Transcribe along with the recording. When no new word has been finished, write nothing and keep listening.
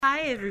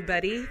Hi,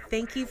 everybody.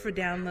 Thank you for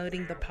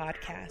downloading the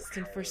podcast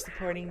and for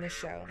supporting the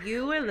show.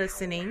 You are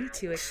listening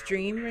to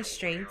Extreme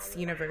Restraints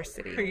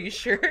University. Are you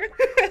sure?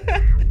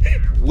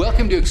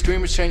 Welcome to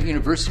Extreme Restraint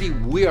University.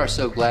 We are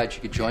so glad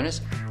you could join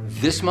us.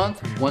 This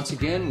month, once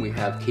again, we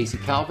have Casey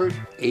Calvert,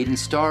 Aiden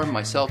Starr,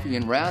 myself,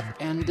 Ian Rath,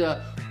 and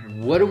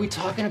what are we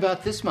talking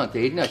about this month,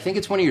 Aiden? I think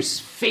it's one of your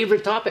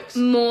favorite topics.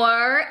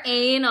 More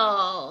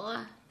anal.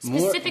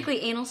 Specifically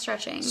anal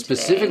stretching.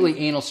 Specifically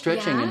anal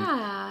stretching.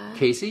 Yeah. And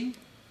Casey,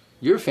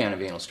 you're a fan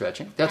of anal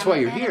stretching. That's why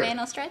you're here. I'm a fan of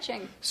anal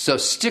stretching. So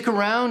stick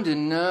around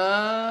and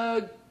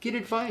get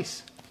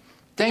advice.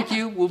 Thank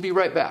you. We'll be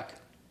right back.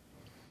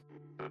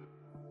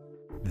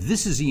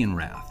 This is Ian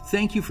Rath.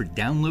 Thank you for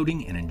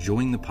downloading and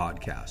enjoying the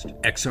podcast.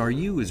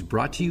 XRU is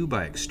brought to you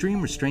by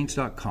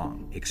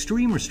ExtremeRestraints.com.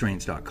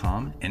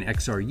 ExtremeRestraints.com and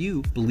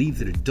XRU believe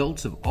that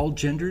adults of all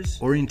genders,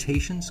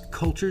 orientations,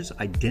 cultures,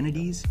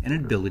 identities, and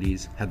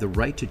abilities have the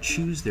right to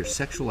choose their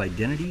sexual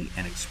identity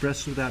and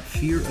express without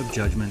fear of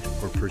judgment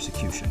or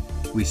persecution.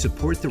 We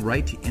support the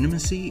right to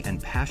intimacy and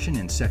passion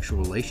in sexual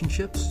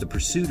relationships, the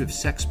pursuit of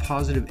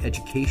sex-positive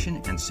education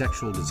and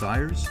sexual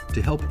desires,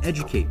 to help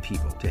educate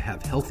people to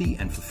have healthy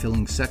and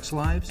fulfilling sex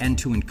lives, and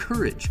to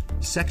encourage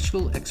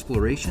sexual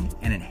exploration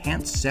and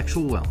enhance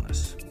sexual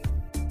wellness.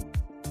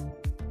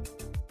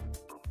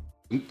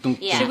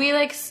 Yeah. Should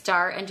we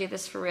start and do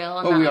this for real?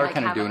 And Oh, not, we are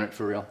kind of doing it. it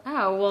for real.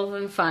 Oh, well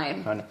then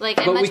fine. I know. I'm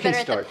But we much can better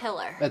at start the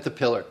pillar. At the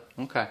pillar.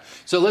 Okay.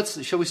 So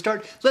shall we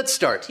start? Let's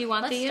start. Do you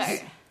want Let's these?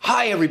 start.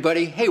 Hi,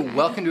 everybody. Hey,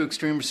 welcome to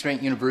Extreme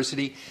Restraint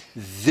University.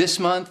 This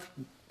month,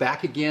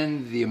 back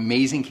again, the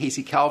amazing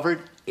Casey Calvert,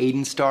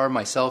 Aiden Starr,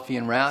 myself,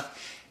 Ian Rath.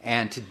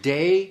 And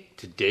today,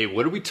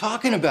 what are we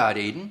talking about,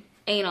 Aiden?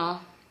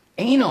 Anal.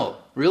 Anal.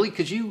 Really?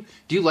 Do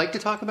you like to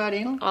talk about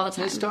anal? All the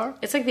time. Ms. Starr?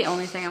 It's the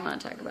only thing I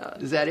want to talk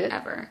about. Is that it?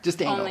 Ever. Just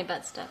anal. Only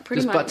butt stuff. Pretty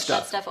Just much. butt stuff.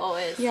 Butt stuff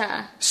always.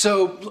 Yeah.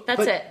 So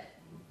That's it.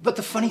 But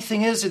the funny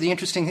thing is, or the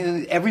interesting thing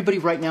is, everybody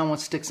right now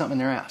wants to stick something in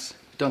their ass,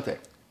 don't they?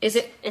 Is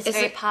it? It's is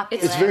very it,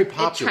 popular. It's very It's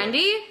popular.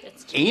 trendy?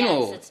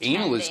 Anal. Yes, it's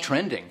Anal is trendy.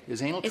 trending.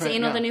 Is anal Is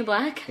trending? anal the new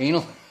black?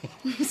 Anal.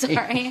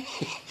 Sorry.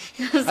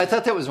 I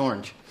thought that was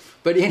orange.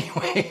 But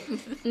anyway,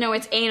 No,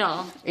 it's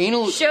anal.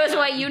 anal Shows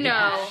what you know.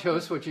 Yeah,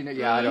 shows what you know.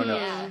 Yeah, I don't know.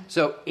 Yeah.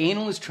 So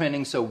anal is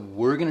trending. So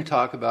we're going to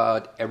talk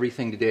about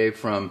everything today,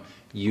 from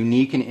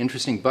unique and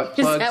interesting butt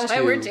Is plugs that why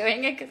to we're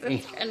doing it? Because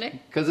it's trending?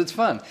 because it's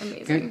fun.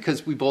 Amazing.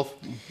 Because we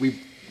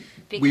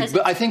Because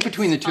I think it's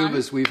between the two of fun.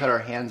 us, we've had our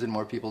hands in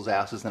more people's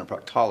asses than a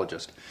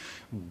proctologist.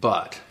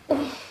 But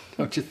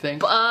don't you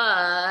think?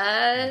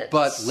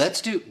 But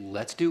let's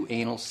do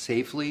anal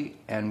safely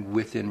and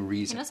within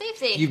reason. Anal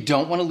safety. You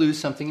don't want to lose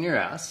something in your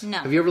ass. No.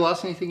 Have you ever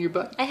lost anything in your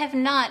butt? I have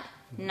not.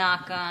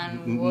 Knock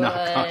on wood.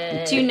 Knock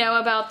on- Do you know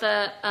about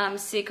the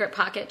secret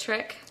pocket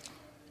trick?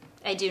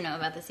 I do know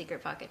about the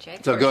secret pocket trick.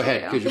 So go course you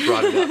ahead, do. because you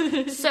brought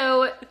it up.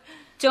 So,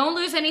 don't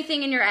lose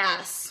anything in your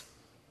ass.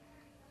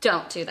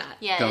 Don't do that.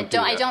 Yeah, Don't do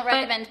I that. don't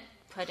recommend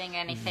putting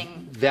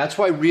anything. That's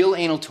why real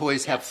anal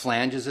toys have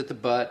flanges at the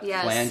butt,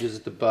 Yes. flanges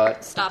at the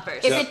butt.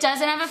 Stoppers. If it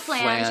doesn't have a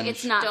flange, Flange.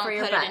 it's not Don't for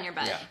your put butt. it in your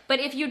butt. Yeah. But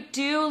if you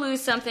do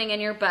lose something in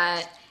your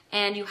butt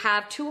and you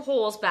have two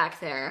holes back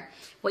there,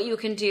 what you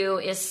can do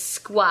is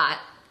squat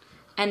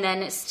and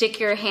then stick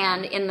your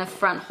hand in the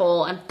front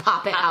hole and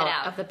pop it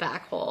out of the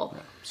back hole.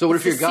 So what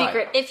It's if you're a a guy?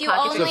 secret If you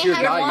pocket only trick. if you're a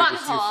have guy, you're one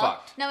just- you're hole,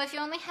 fucked. no. If you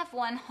only have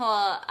one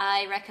hole,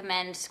 I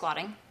recommend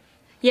squatting.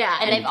 Yeah,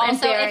 And if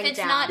also, bearing if it's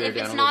down. not Bear if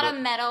down it's a not little a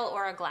bit. metal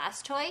or a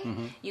glass toy,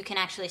 you can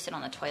actually sit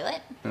on the toilet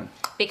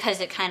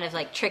because it kind of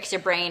tricks your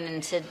brain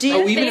into. you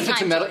Oh, even think- if it's a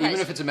time metal, to even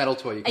push. if it's a metal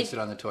toy, you can sit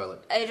on the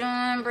toilet. I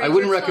don't break I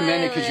wouldn't your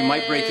recommend it because you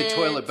might break the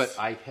toilet, toilet. but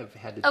I have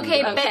had to do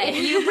Okay, that. but Okay.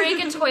 if you break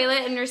a toilet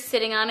and you're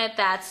sitting on it,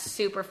 that's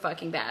super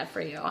fucking bad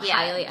for you.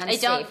 Highly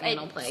unsafe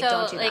anal play. So,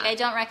 don't do that. I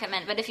don't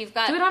recommend. But if you've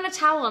got do it on a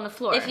towel on the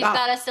floor. if you've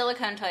got a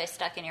silicone toy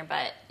stuck in your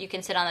butt, you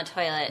can sit on the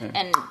toilet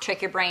and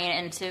trick your brain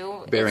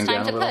into Bearing it's time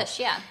down to a little. push.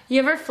 Yeah. You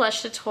ever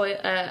flushed a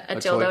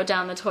dildo toy?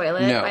 down the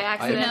toilet No, by I-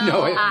 accident?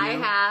 no, have I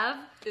you? have.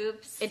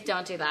 Oops.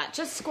 Don't do that.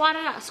 Just squat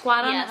it up.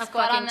 Squat on Yeah, a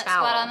squat fucking on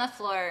towel. squat on the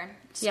floor.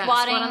 Yeah,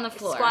 Squatting, squat on the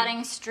floor.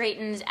 Squatting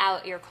straightens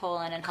out your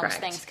colon and helps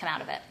Correct. things come out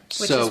of it.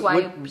 Which So is why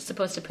what- you're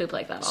supposed to poop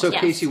like that. So Also.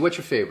 Yes. Casey, what's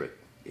your favorite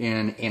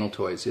in anal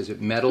toys? Is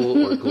it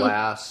metal or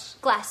glass?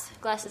 Glass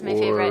is my Or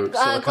favorite.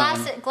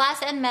 silicone.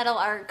 Glass and metal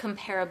are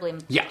comparably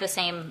Yeah. the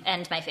same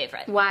and my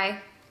favorite.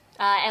 Why?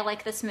 I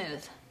like the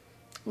smooth.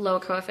 Low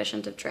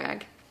coefficient of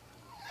drag.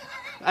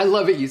 I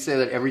love it. You say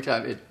that every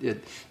time.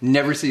 It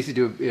never ceases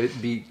to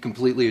be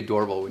completely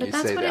adorable when But you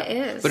that's say what that. it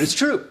is. But it's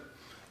true.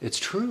 It's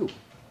true.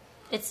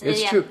 It's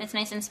It's yeah, true. it's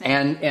nice and smooth.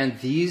 And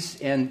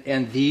these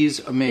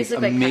make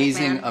look like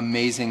amazing Pac-Man.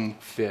 amazing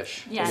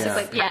fish. Yes. This is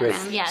like yes,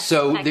 Pac-Man. yes.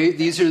 So Pac-Man.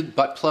 these are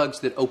butt plugs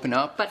that open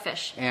up. Butt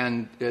fish.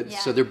 And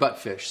so they're butt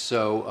fish.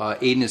 So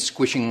Aiden is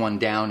squishing one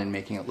down and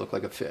making it look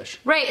like a fish.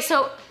 Right,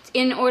 so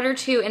in order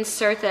to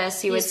insert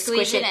this, you would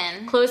squeeze squish it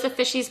in. Close the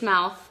fishy's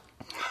mouth.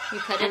 You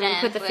put it And then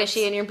in. put the Whoops.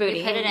 fishy in your booty.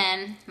 You put it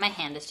in. My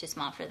hand is too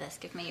small for this.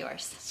 Give me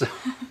yours. So,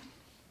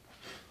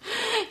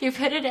 You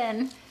put it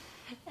in.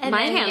 And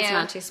My then hand's you-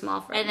 not too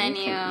small for it. And then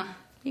You you can-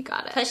 You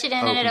got it. Push it in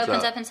and it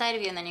opens up inside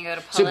of you, and then you go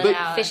to pull it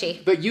out.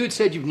 Fishy. But you had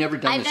said you've never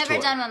done I've this never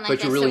toy, done one like but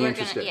this, you're really so we're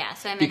interested. gonna-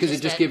 so I'm because it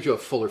just interested. gives you a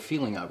fuller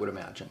feeling, I would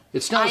imagine.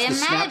 It's not I as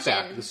the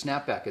imagine.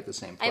 snapback at the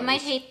same place. I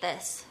might hate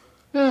this.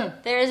 Yeah.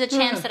 There is a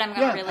chance that I'm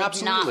going to really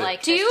absolutely. not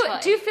like Do this you toy.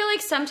 do you feel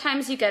like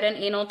sometimes you get an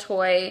anal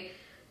toy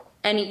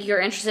and you're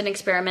interested in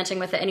experimenting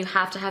with it and you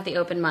have to have the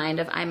open mind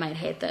of I might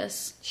hate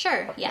this?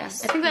 Sure,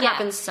 yes. I think that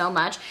happens so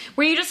much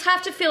where you just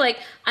have to feel like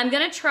I'm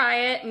going to try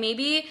it.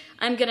 Maybe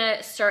I'm going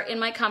to start in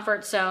my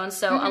comfort zone.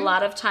 So a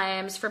lot of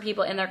times for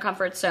people in their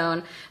comfort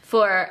zone,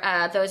 for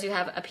those who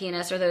have a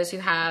penis or those who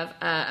have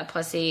a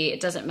pussy, it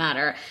doesn't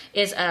matter,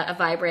 is a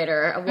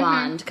vibrator, a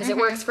wand, because it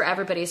works for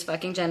everybody's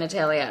fucking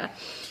genitalia.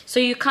 So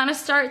you kind of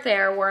start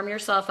there, warm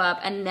yourself up,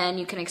 and then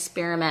you can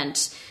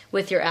experiment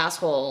with your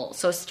asshole.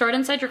 So start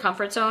inside your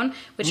comfort zone,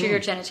 which are your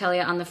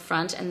genitalia on the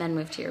front, and then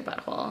move to your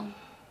butthole.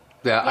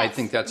 Yeah, I Yes.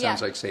 think that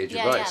sounds Yeah. like sage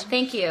Yeah, advice.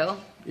 Thank you.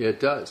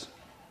 It does.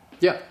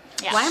 Yeah.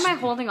 Yeah. Why am I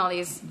holding all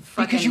these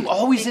fucking... Because you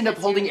always end up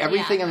holding you-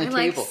 everything on the I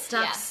like table.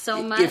 stuff Yeah.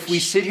 so much. If we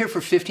sit here for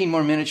 15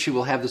 more minutes, she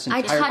will have this I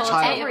entire touch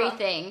tile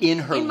everything in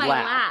her my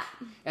lap.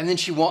 And then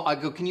she won't. I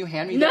go, can you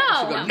hand me No. that?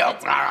 And she'll go, No,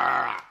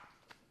 no.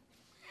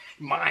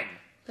 Mine.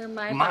 They're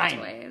my Mine.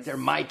 toys. They're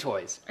my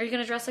toys. Are you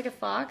going to dress like a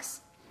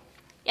fox?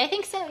 I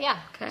think so, yeah.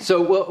 Okay.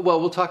 So,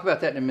 we'll talk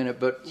about that in a minute.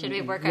 But Should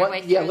we work our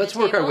way through Yeah, the let's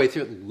work our table? way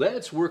through.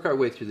 Let's work our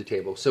way through the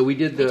table. So we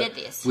did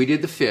these. We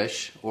did the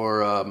fish,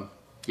 or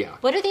yeah.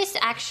 What are these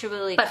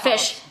actually Butt called?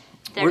 fish.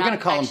 They're We're not gonna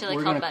call 'em- actually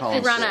we're called gonna butt call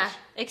 'em fish. Piranha.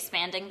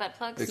 Expanding butt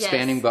plugs?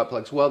 Expanding Yes. butt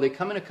plugs. Well, they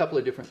come in a couple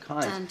of different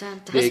kinds. Dun, dun,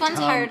 dun. They This one's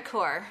come-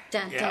 hardcore.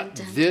 Dun, Yeah, dun,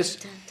 dun, this-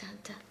 dun, dun,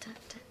 dun, dun,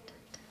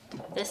 dun,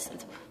 dun. This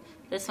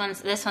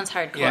one's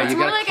hardcore. Yeah, It's you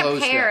more gotta like a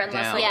close pear that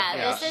unless down. like-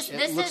 Yeah, It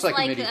this looks is like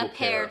like a medieval a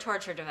pear.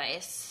 torture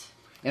device.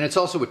 And it's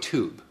also a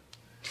tube.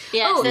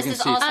 Yes, Oh, this you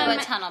is can see also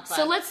it's a tunnel plug.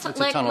 So let's It's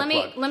a like tunnel let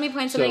me plug.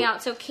 point something So-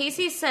 out. So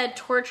Casey said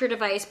torture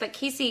device, but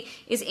Casey,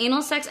 is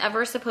anal sex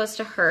ever supposed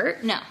to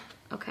hurt? No.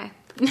 Okay.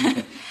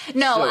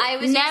 No, So- I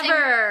was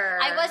Never.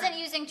 I wasn't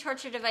using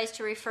torture device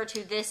to refer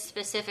to this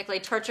specifically.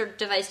 Torture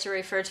device to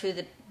refer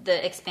to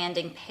the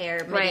expanding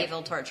pear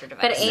medieval torture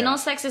device. But anal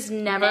sex is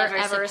never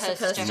ever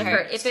supposed to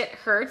hurt. If it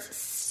hurts,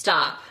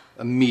 stop.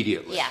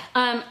 Immediately.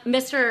 Yeah.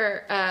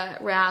 Mr.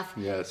 Rath,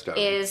 Yes,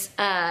 darling. is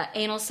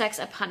anal sex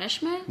a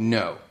punishment?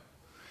 No.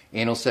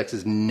 Anal sex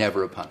is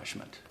never a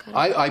punishment.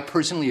 I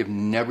personally have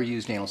never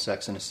used anal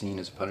sex in a scene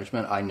as a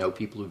punishment. I know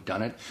people who've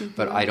done it,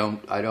 but I don't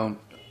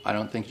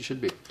think it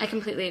should be. I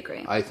completely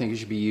agree. I think it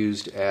should be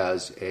used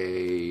as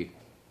a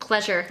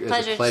Pleasure.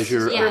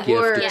 pleasure, yeah. a gift,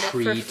 Reward a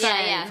for treat, fun.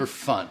 Yeah. for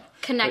fun.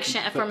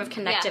 Connection, a But- form of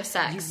connective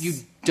sex. You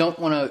don't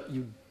want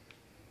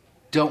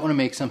to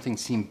make something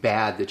seem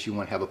bad that you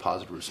want to have a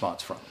positive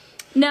response from.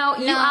 No,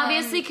 you No.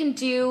 obviously can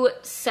do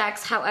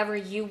sex however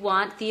you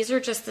want. These are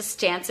just the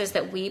stances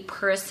that we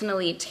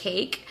personally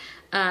take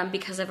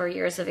because of our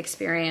years of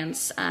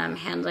experience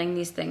handling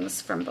these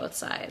things from both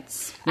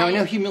sides. Now I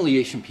know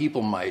humiliation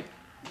people might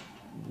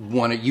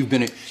want to. You've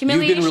been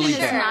Humiliation really is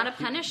bad, not a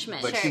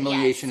punishment. but Sure,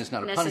 humiliation yes. is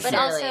not a But punishment.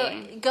 Necessarily.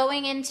 also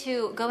going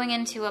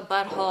into a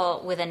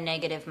butthole with a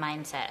negative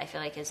mindset, I feel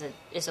like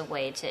is a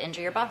way to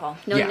injure your butthole.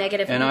 No Yeah,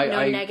 negative, and no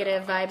I-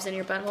 negative vibes in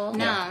your butthole.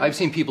 No. Yeah. I've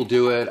seen people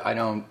do it. I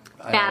don't.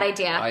 Bad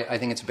idea. I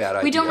think it's a bad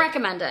idea. We don't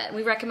recommend it.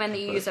 We recommend that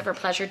you use it for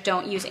pleasure.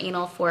 Don't use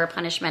anal for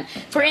punishment.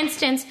 For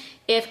instance,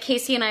 if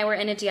Casey and I were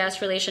in a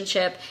DS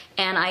relationship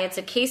and I had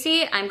said,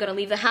 Casey, I'm going to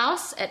leave the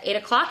house at 8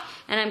 o'clock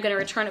and I'm going to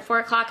return at 4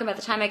 o'clock, and by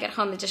the time I get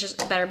home, the dishes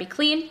better be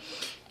clean.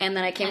 And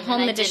then I came And then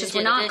home, I the didn't dishes do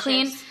were the not dishes.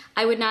 clean.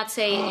 I would not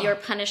say your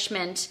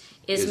punishment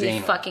is Is me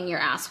anal. fucking your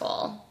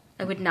asshole.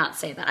 I would not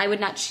say that. I would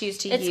not choose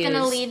to It's use... going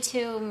to lead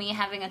to me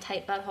having a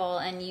tight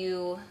butthole, and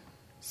you,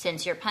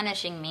 since you're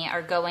punishing me,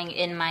 are going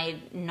in my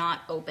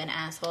not open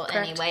asshole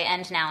Correct. anyway,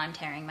 and now I'm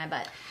tearing my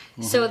butt.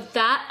 So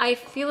that, I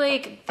feel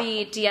like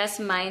the DS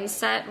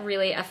mindset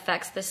really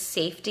affects the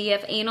safety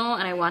of anal,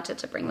 and I wanted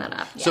to bring that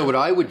up. So what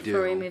I would do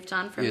Before we moved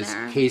on from is,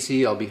 there.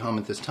 Casey, I'll be home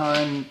at this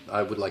time.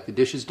 I would like the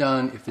dishes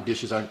done. If the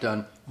dishes aren't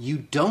done, you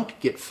don't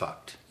get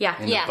fucked. Yeah.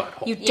 in Yeah. the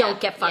butthole. You don't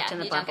get fucked in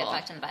the you don't get butthole.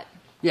 fucked in the butt.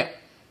 yeah.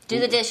 Do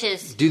the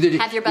dishes. Do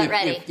have your butt if-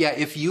 ready.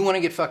 If you want to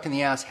get fucked in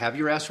the ass, have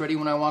your ass ready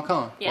when I walk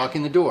home. Yeah. Walk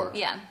in the door.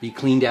 Yeah. Be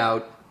cleaned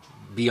out.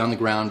 Be on the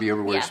ground. Be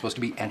everywhere Yeah. you're supposed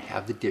to be, and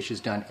have the dishes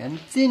done, and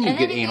then you And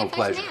get then you anal get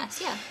fucked in pleasure. the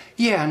ass, yeah.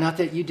 Yeah, not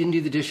that you didn't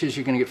do the dishes,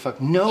 you're going to get fucked.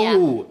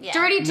 No. Yeah.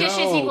 Dirty dishes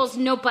No. equals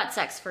no butt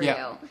sex for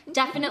Yeah. you.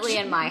 Definitely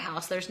in my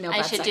house, there's no I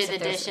butt should sex do if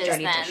the there's dishes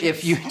dirty then. dishes.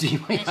 If you do,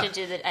 I should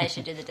do the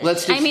dishes.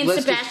 Let's just, I mean,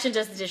 let's Sebastian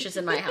does the dishes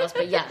in my house,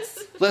 but yes.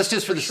 Let's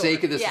just for the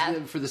sake of this, Yeah.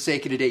 for the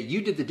sake of today,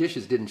 you did the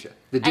dishes, didn't you?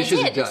 The I dishes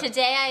did. are done.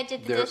 Today I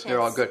did the dishes. They're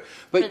all good.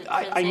 But For the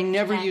I sake of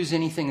never today. use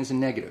anything as a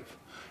negative.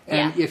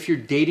 And Yeah. if you're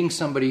dating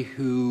somebody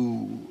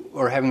who,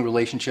 or having a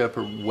relationship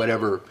or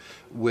whatever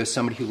with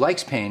somebody who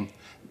likes pain,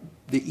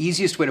 the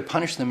easiest way to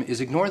punish them is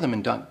ignore them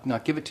and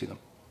not give it to them.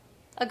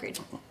 Agreed.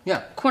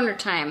 Yeah. Corner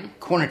time.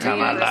 Corner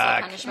time, I Universal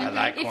like. punishment. I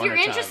like If corner you're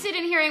time. interested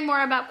in hearing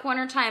more about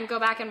corner time, go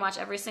back and watch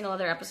every single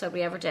other episode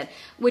we ever did,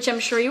 which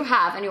I'm sure you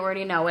have, and you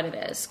already know what it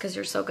is because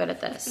you're so good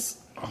at this.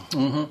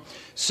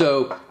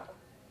 So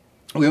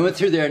We went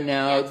through there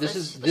now.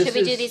 Yes, should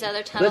we do these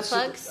other tunnel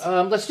plugs?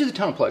 Let's do the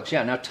tunnel plugs.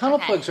 Yeah. Now tunnel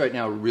Okay. plugs right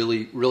now are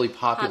really, really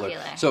popular.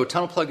 So a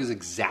tunnel plug is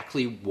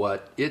exactly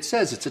what it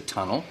says. It's a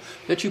tunnel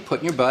that you put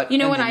in your butt. You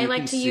know and what then I you like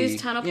can to see-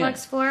 use tunnel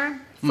plugs for?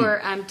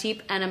 For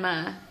deep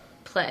enema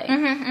play.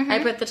 I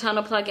put the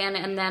tunnel plug in,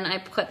 and then I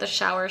put the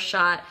shower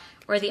shot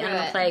or the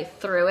enema it. play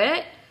through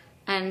it,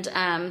 and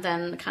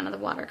then kind of the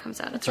water comes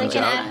out. It's Like really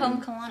an out.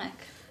 at-home colonic.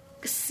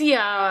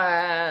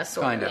 Yeah,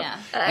 sort Kind of. Yeah.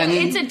 And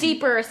then- it's a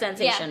deeper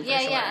sensation. Yeah,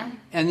 for sure. yeah.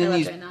 And I then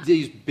love doing that.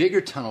 these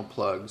bigger tunnel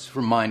plugs,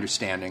 from my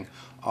understanding,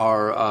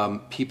 are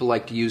people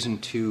like to use them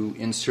to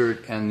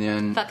insert and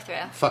then Fuck through.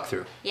 Fuck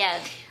through. Yeah.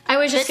 I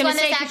was just This going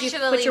to one say, is could you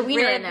actually put your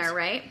wiener in ribbed. there,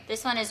 right?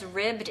 This one is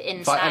ribbed But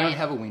inside. I don't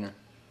have a wiener.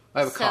 I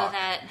have a So cock.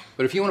 that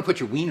But if you want to put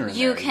your wiener in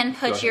you there, can go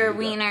put ahead your and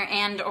do that. wiener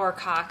and or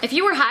cock. If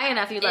you were high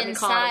enough, you'd let me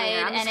call it a wiener.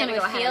 Inside, I'm just and going to it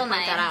go would ahead feel and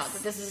point that nice. out.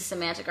 But this is a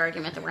semantic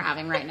argument that we're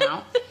having right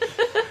now.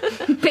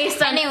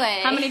 Based on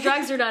Anyway. how many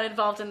drugs are not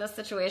involved in this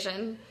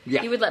situation,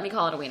 Yeah. you would let me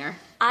call it a wiener.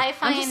 I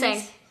find just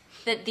saying.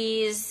 that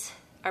these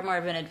are more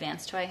of an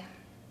advanced toy.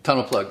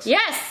 Tunnel plugs.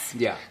 Yes.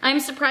 Yeah.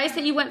 I'm surprised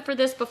that you went for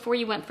this before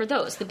you went for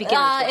those. The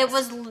beginner It toys.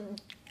 was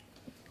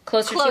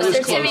closer, closer to It us.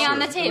 was to me on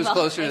the It was table.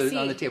 closer I see.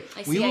 on the table. I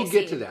We see, will I get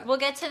see. to that. We'll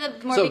get to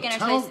the more So beginner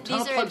tunnel, toys.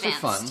 tunnel These are plugs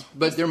advanced. are fun,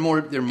 but they're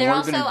more They're of an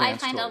also, I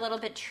advanced find, toy. a little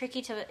bit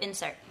tricky to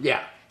insert. Yeah.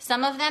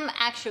 Some of them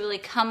actually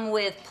come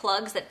with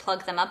plugs that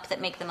plug them up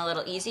that make them a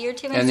little easier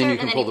to insert, And then you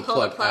can pull the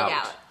plug out.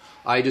 out.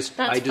 I just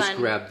That's fun.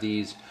 grabbed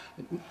these.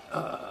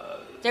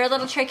 They're a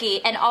little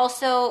tricky, and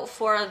also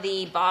for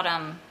the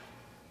bottom,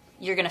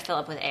 you're going to fill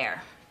up with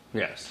air.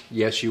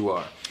 Yes, you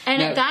are. And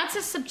Now- that's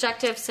a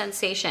subjective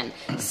sensation.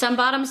 Some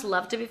bottoms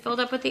love to be filled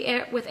up with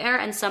air,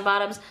 and some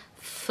bottoms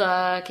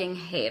fucking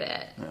hate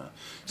it.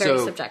 Very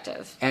So-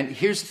 subjective. And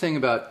here's the thing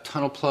about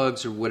tunnel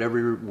plugs or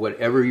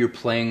whatever you're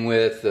playing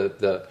with,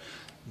 the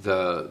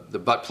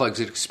butt plugs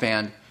that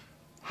expand.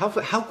 How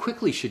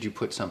quickly should you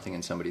put something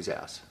in somebody's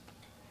ass?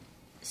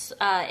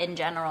 In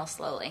general,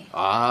 slowly.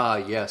 Ah,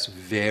 yes,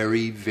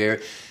 very,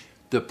 very.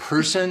 The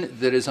person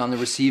that is on the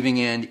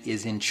receiving end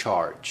is in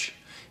charge.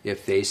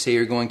 If they say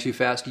you're going too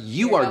fast,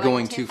 you are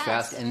going too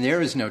fast, and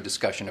there is no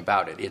discussion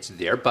about it. It's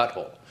their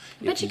butthole.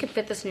 I bet you could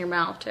fit this in your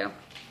mouth, too.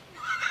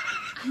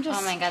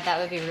 Oh my god, that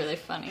would be really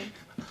funny.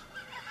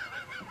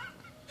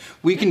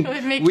 We can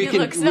would make we you can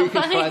look so we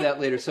can funny. try that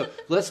later. So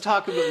let's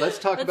talk about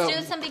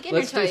do some beginner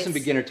let's do toys. some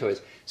beginner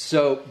toys.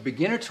 So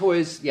beginner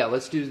toys, yeah.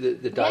 Let's do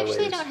the We dilators.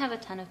 actually don't have a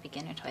ton of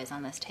beginner toys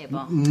on this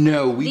table.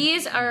 No,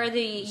 These are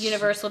the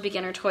universal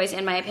beginner toys,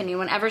 in my opinion.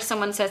 Whenever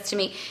someone says to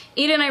me,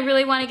 Eden, I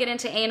really want to get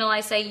into anal,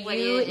 I say, What do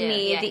you you do?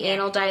 need Yeah, the yeah.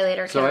 anal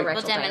dilator kit So or I-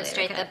 rectal We'll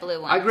demonstrate dilator the kit.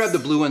 blue ones. I grabbed the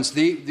blue ones.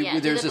 Yeah, do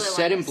There's the a blue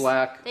set in ones.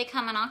 black. They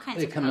come in all kinds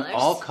They of come colors. in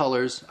all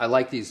colors. I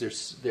like these. They're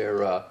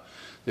So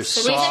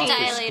soft, these are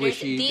they're dilators.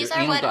 squishy. These they're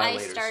are anal what I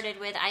dilators. started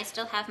with. I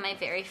still have my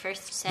very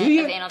first set Do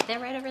you? of anal. They're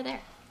right over there.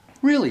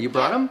 Really, you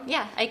brought them?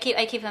 Yeah, I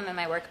keep them in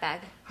my work bag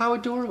How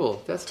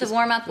adorable! That's to just,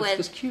 warm up that's with.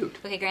 just cute.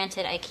 Okay,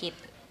 granted, I keep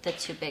the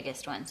two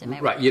biggest ones in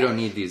my Right, work you bag, don't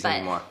need these but,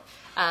 anymore.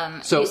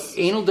 Um, So you s-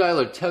 anal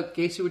dilator.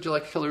 Casey, would you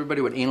like to tell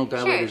everybody what anal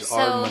dilators Sure,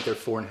 are so- and what they're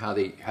for and how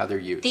they're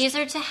used? these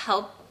are to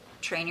help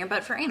train your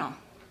butt for anal.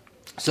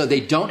 So they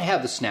don't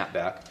have the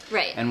snapback.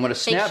 Right. And what a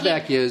They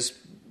snapback keep- is,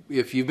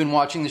 if you've been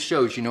watching the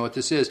shows, you know what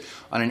this is.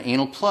 On an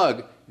anal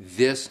plug,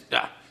 this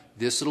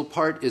little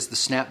part is the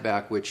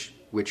snapback, which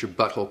your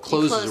butthole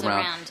closes close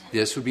around. around.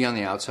 This would be on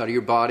the outside of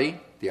your body,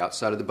 the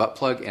outside of the butt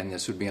plug, and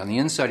this would be on the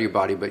inside of your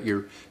body, but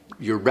your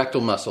rectal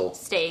muscle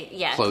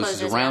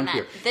closes around that.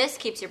 here. This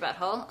keeps your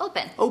butthole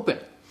open. Open.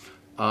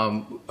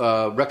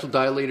 Rectal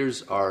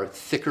dilators are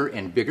thicker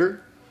and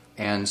bigger,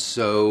 and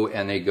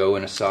they go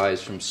in a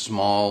size from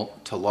small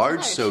to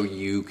large, so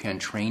you can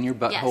train your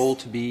butthole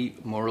Yes. to be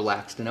more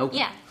relaxed and open.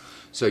 Yeah.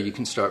 So you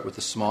can start with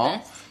the small.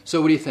 This.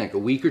 So what do you think? A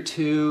week or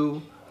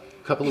two?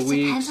 A couple of It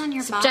weeks? depends on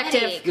your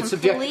Subjective. body. It's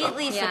subjective.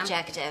 Completely Yeah.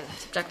 subjective.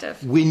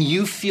 Subjective. When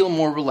you feel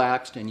more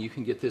relaxed and you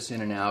can get this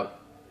in and out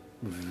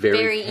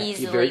very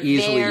easily, very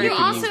easily, very you You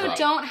can use also it.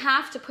 don't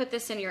have to put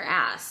this in your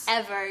ass.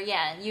 Ever,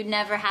 yeah. You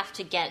never have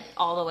to get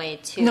all the way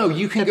to No,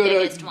 you can the go to-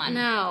 biggest one.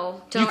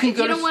 No, don't. can If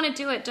go you to don't want to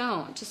do it,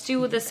 don't. Just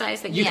do the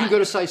size that You you can Yeah. go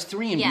to size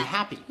 3 and Yeah. be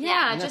happy.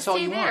 Yeah, and just that's all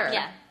stay you there. want.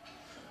 Yeah.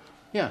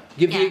 Yeah.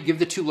 Yeah. Give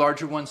the two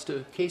larger ones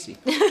to Casey.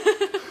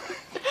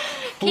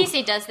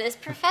 Casey does this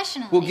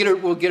professionally.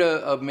 We'll get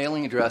a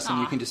mailing address and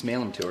you can just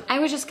mail them to her. I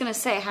was just gonna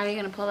say, how are you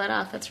gonna pull that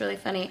off? That's really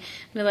funny.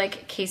 You're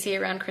like Casey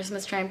around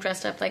Christmas time,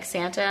 dressed up like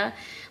Santa,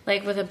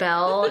 like with a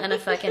bell and a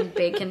fucking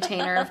big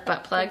contarner of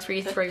butt plugs where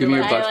you throw Give me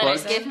your your butt butt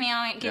plugs. Give me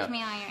all your Give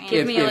me all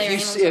your If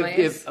anal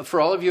toys. if for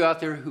all of you out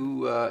there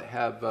who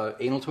have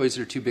anal toys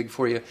that are too big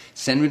for you,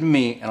 send them to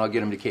me and I'll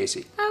get them to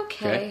Casey.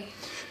 Okay.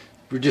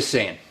 We're just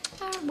saying.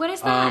 What is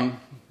that?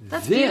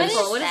 That's this-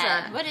 beautiful. What is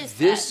that? What is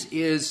This that?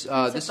 is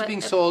a this is butt-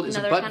 being sold as a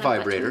another butt kind of butt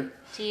vibrator. tube?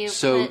 Do you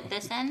So put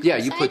this in? yeah,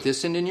 the you side? put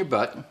this in your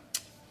butt.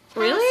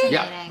 Really?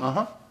 Yeah. Fascinating. Uh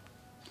huh.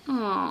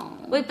 Oh.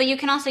 Wait, but you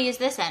can also use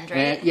this end, right?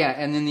 And, yeah,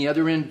 and then the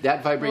other end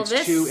that vibrates Well,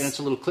 this- too, and it's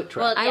a little clit trap.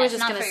 Well, I Yeah, was just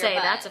not gonna for your say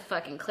butt. that's a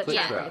fucking clip Clit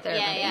trap trap. right there.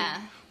 yeah, buddy. yeah.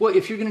 Well,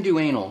 if you're going to do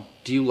anal,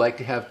 do you like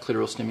to have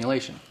clitoral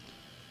stimulation?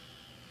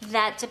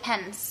 That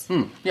depends.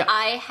 Yeah.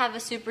 I have a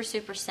super,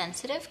 super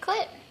sensitive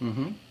clit,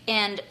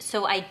 and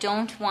so I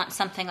don't want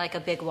something like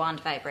a big wand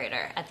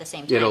vibrator at the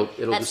same time. It'll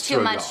That's just too throw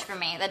you much off. for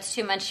me. That's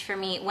too much for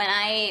me. When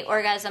I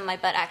orgasm, my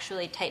butt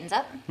actually tightens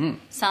up.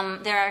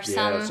 There are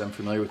some. Yes, I'm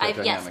familiar with that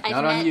dynamic. I've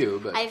Not met, on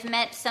you, but I've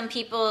met some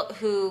people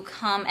who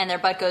come and their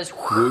butt goes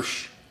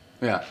whoosh.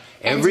 Yeah.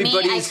 and me, I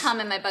Everybody's come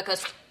and my butt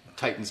goes.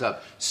 tightens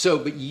up. So,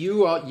 but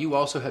you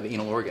also have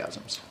anal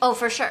orgasms. Oh,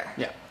 for sure.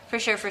 Yeah. For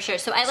sure.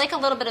 So I like a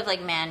little bit of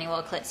like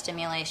manual clit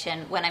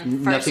stimulation when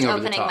I'm first Nothing over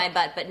the opening top. my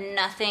butt, but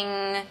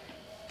nothing.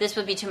 This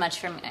would be too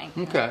much for me.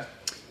 Okay.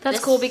 That's This-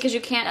 cool because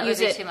you that can't would use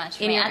be it too much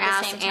for in me your at the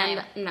ass same and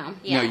time. no.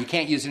 Yeah. No, you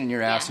can't use it in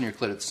your ass Yeah. and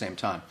your clit at the same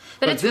time.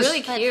 But it's this,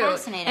 really But cute,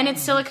 fascinating. and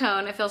it's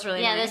silicone. It feels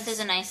really Yeah, nice. this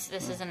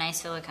is a nice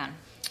silicone.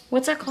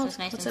 What's that called? is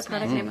nice What's and that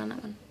product smooth. name on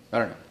that one? I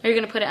don't know. Are you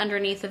going to put it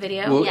underneath the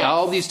video? Well, Yes,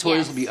 all these toys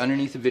yes. will be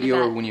underneath the video,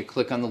 Okay. or when you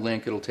click on the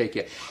link, it'll take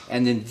you.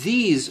 And then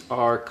these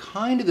are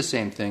kind of the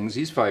same things.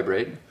 These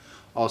vibrate.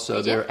 Also,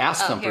 They do? they're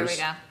ass Oh, thumpers.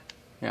 here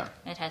we Yeah.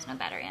 go. It has no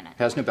battery in it.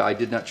 Has no. I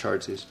did not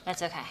charge these.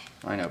 That's okay.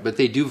 I know, but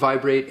they do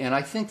vibrate, and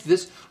I think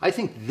this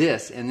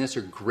and this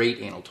are great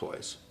anal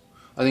toys.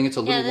 I think it's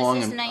a little this long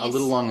is and nice. a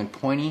little long and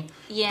pointy.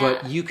 Yeah.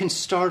 But you can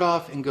start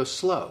off and go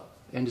slow,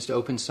 and just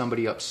open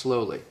somebody up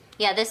slowly.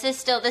 Yeah, this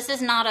is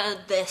not a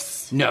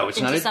No, it's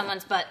into not a-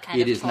 someone's butt kind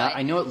It of is toy. not.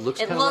 I know it looks.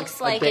 It kind of looks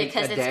like it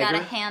because it's got a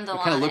dagger. handle It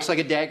kind on of looks it. like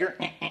a dagger.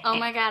 Oh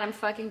my god, I'm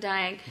fucking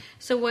dying.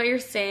 So what you're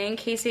saying,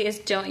 Casey, is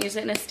don't use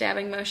it in a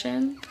stabbing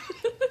motion?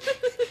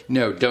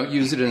 No, don't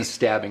use it in a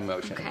stabbing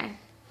motion. Okay.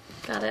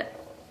 Got it.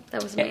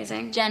 That was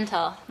amazing.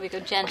 Gentle. We go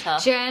gentle.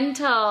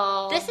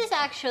 Gentle. This is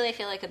actually, I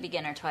feel like, a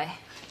beginner toy.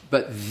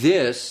 But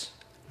these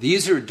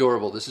are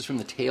adorable. This is from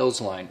the Tails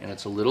line, and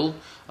it's a little.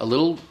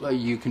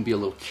 You can be a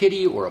little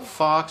kitty or a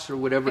fox or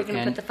whatever. You're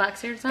gonna put the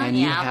fox ears on? And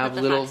you Yeah, I'll have put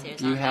the little. fox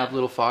ears You on have that.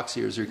 little fox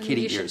ears or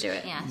kitty you should ears. do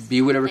it. Yes.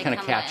 Be whatever They kind of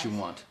come cat with. you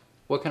want.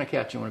 What kind of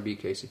cat do you want to be,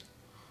 Casey?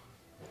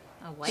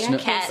 A white Snow-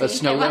 cat. a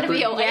snow I want to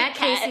be a leopard? white Yeah,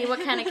 cat. Casey, what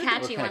kind of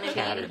cat What do you kind want of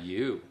to cat are be?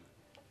 you?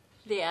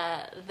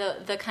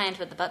 The kind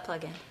with the butt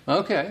plug in.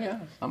 Okay, yeah,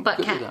 I'm Butt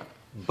good cat. with that.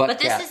 Butt But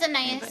this cat.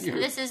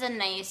 is a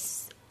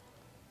nice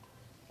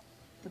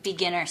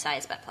beginner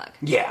size butt plug.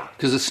 Yeah,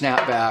 because the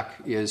snapback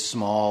is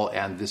small,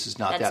 and this is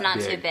not That's that not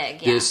big. too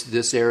big, yeah.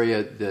 This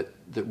area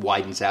that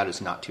widens out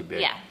is not too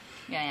big.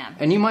 Yeah.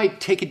 And you might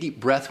take a deep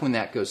breath when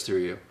that goes through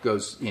you,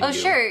 goes in Oh, you.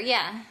 sure,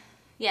 yeah.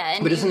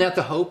 And But isn't that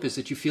the hope? Is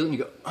that you feel it and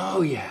you go,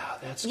 oh yeah,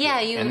 that's good. Yeah,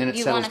 and then it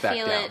you settles want to back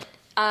feel down.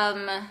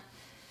 it.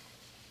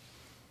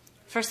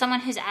 For someone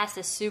whose ass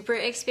is super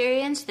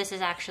experienced, this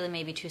is actually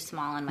maybe too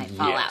small and might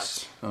fall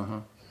Yes.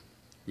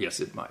 Yes,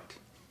 it might.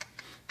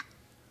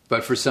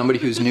 But for somebody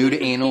who's new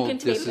to anal, can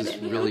tape this it is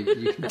in, really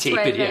you can That's tape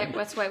why it in.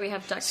 That's why we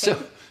have duct So-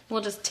 tape.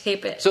 We'll just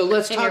tape it So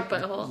let's in talk. your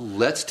butthole.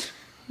 Let's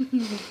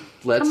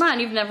Come on,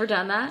 you've never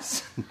done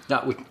that?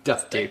 not with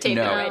duct tape. tape it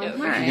no, right over.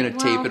 you're Alright, going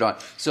to well, tape it on.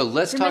 So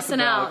let's you're talk missing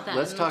about out then,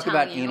 let's I'm talk telling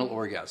about you. anal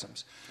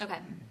orgasms. out. Okay.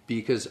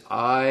 Because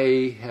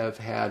I have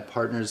had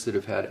partners that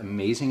have had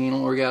amazing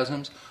anal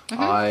orgasms. Mm-hmm.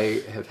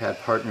 I have had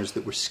partners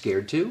that were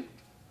scared to.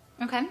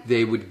 Okay.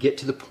 They would get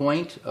to the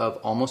point of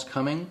almost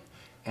coming,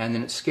 and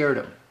then it scared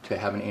them to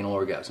have an anal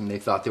orgasm. They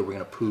thought they were going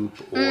to poop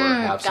or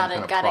have some got it,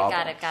 kind of got it, problem.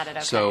 got it, got it. Okay,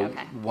 so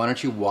okay. why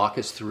don't you walk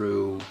us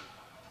through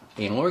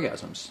anal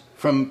orgasms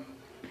from?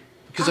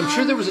 Because I'm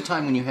sure there was a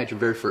time when you had your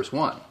very first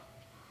one.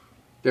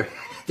 There had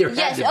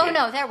Yes. to Oh be.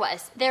 no, there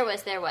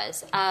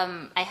was.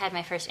 I had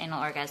my first anal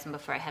orgasm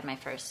before I had my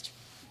first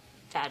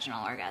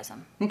vaginal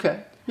orgasm. Okay.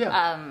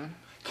 Yeah.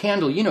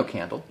 Candle, you know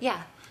Candle.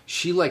 Yeah.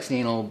 She likes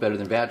anal better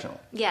than vaginal.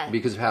 Yeah.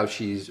 Because of how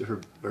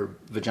her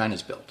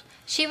vagina's built.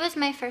 She was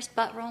my first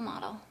butt role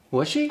model.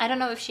 Was she? I don't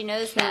know if she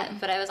knows that,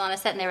 but I was on a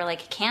set and they were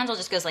like, Candle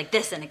just goes like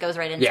this and it goes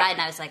right inside. Yeah. And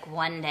I was like,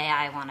 one day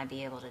I want to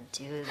be able to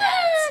do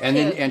that.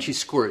 And she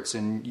squirts,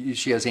 and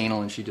she has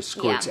anal, and she just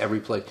squirts Yeah. every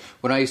place.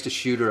 When I used to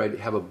shoot her, I'd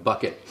have a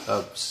bucket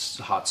of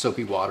hot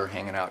soapy water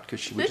hanging out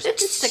because she would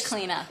just To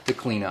clean up. To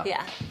clean up.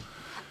 Yeah.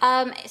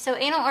 So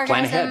anal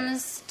Plan ahead.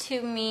 orgasms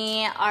to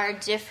me are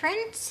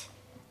different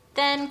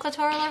than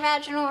clitoral or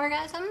vaginal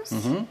orgasms.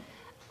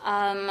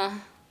 Mm-hmm.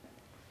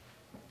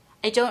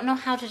 I don't know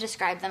how to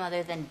describe them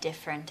other than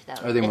different,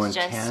 though. Are they more it's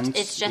just, intense?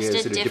 It's just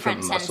Is a it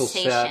different muscle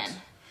sensation.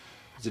 set?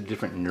 Is it a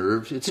different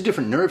nerve? It's a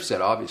different nerve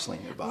set, obviously,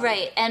 in your body.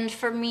 Right, and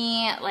for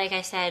me, like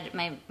I said,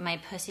 my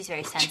pussy's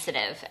very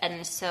sensitive,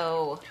 and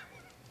so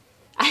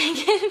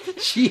I can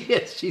She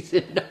is. She's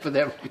ended up with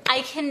everything.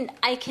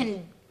 I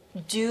can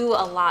do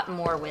a lot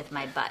more with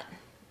my butt.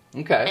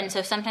 Okay. And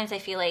so sometimes I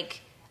feel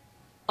like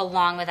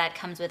along with that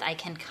comes with I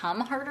can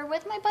come harder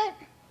with my butt.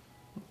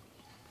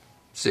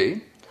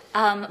 See?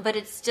 But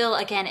it's still,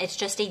 again, it's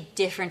just a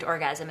different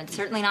orgasm. It's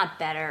certainly not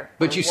better.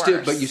 But or you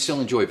worse.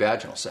 still enjoy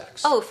vaginal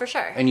sex. Oh, for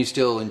sure. And you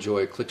still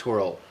enjoy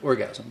clitoral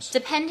orgasms.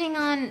 Depending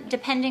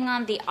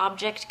on the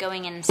object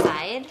going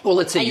inside. Well,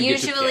 let's say I you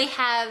get to usually pick.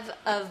 have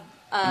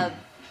a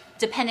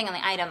depending on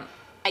the item.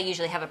 I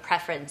usually have a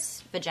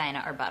preference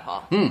vagina or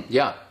butthole.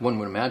 Yeah, one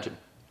would imagine.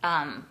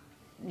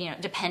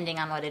 Depending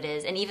on what it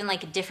is, and even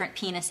like different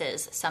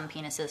penises. Some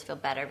penises feel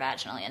better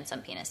vaginally, and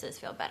some penises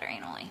feel better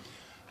anally.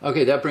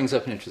 Okay, that brings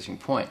up an interesting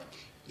point.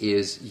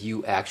 Is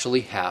you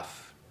actually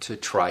have to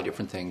try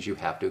different things. You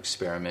have to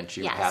experiment.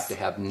 You have to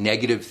have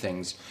negative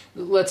things.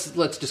 Let's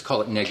just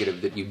call it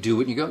negative, that you do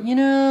it and you go,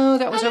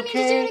 that was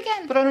okay. I don't need to do it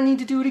again. But I don't need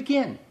to do it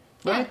again.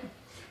 Right? Yeah.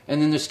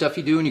 And then there's stuff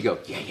you do and you go,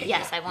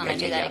 Yes, I want to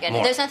do that again.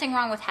 More. There's nothing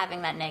wrong with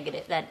having that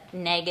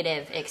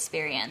negative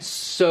experience.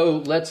 So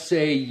let's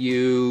say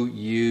you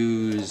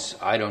use,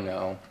 I don't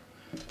know.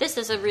 This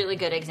is a really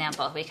good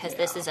example because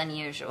this is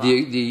unusual.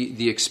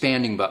 The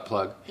expanding butt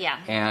plug. Yeah.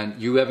 And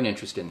you have an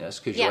interest in this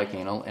because you like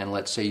anal, and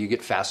let's say you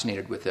get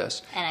fascinated with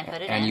this. And I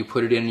put it in. And you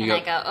put it in and you go, I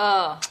go,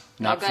 oh,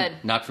 not good.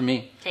 Not for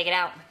me. Take it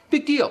out.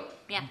 Big deal.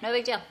 Yeah, no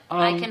big deal.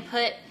 I can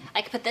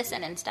put this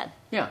in instead.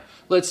 Yeah.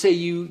 Let's say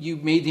you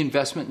made the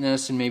investment in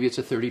this and maybe it's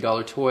a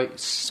 $30 toy.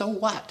 So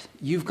what?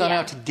 You've gone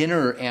out to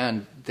dinner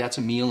and that's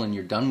a meal and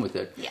you're done with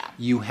it. Yeah.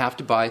 You have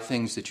to buy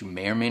things that you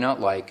may or may not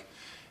like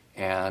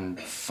and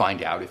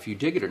find out if you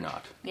dig it or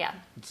not. Yeah.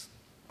 It's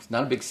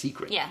not a big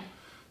secret. Yeah.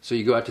 So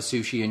you go out to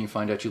sushi and you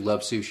find out you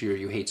love sushi or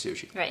you hate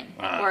sushi. Right.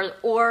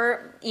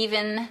 Or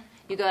even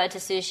you go out to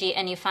sushi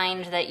and you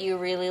find that you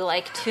really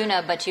like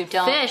tuna, but you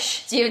don't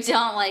Fish. You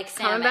don't like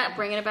salmon. Coming back,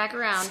 bringing it back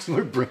around.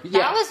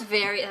 That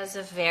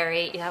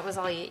was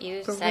all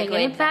you segued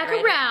Bringing it back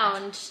right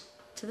around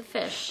to the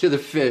fish. To the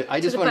fish. I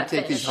just want to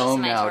take these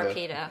home now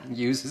torpedo. to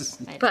use this.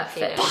 Butt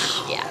fish.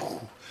 Yeah.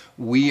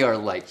 We are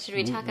like. Should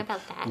we talk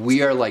about that?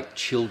 We are like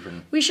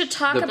children. We should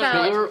talk The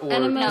about pillar or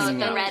enemas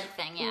cleaning of out? The red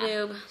thing, yeah.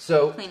 lube.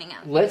 So Cleaning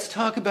out. let's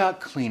talk about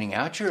cleaning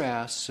out your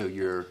ass so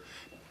you're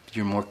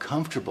more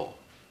comfortable.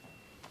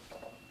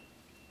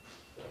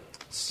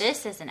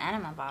 This is an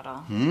enema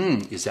bottle.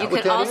 Is that You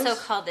what could that also is?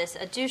 call this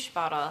a douche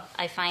bottle.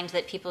 I find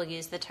that people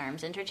use the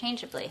terms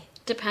interchangeably.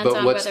 Depends But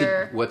on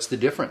whether... what's the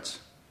difference?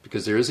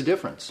 Because there is a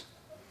difference.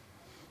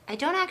 I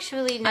don't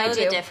actually know I the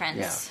do.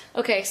 difference.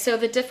 Okay, so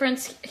the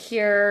difference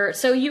here...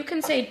 So you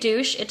can say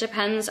douche. It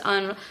depends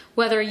on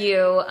whether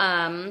you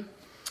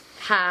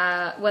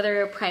whether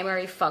your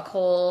primary fuck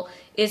hole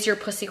is your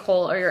pussy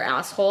hole or your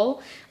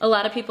asshole. A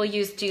lot of people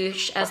use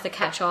douche as the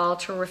catch-all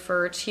to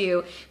refer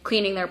to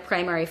cleaning their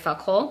primary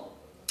fuck hole.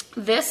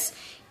 This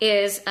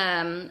is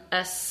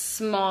a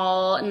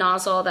small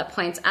nozzle that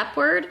points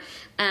upward,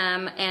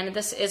 and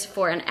this is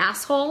for an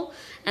asshole.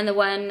 And the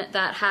one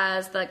that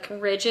has like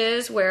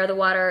ridges where the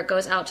water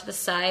goes out to the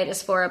side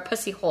is for a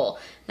pussy hole.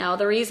 Now,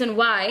 the reason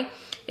why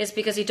is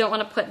because you don't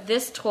want to put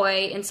this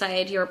toy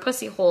inside your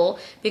pussy hole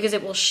because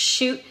it will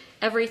shoot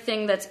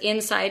everything that's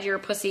inside your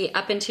pussy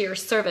up into your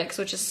cervix,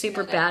 which is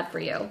super bad for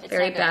you.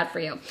 Very bad for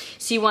you.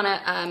 So you want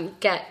to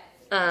get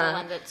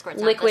one that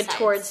squirts out liquid the sides.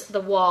 towards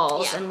the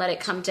walls Yeah. and let it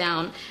come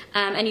down.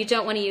 And you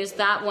don't want to use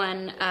that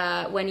one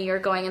when you're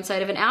going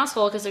inside of an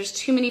asshole because there's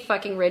too many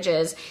fucking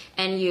ridges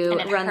and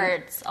it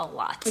Hurts a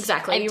lot.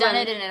 Exactly. I've done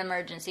it in an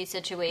emergency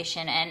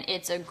situation, and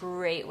it's a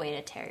great way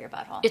to tear your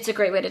butthole. It's a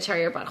great way to tear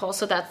your butthole,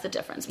 so that's the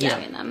difference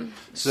between them.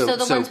 So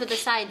the ones with the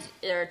sides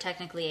are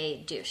technically a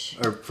douche.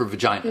 Or for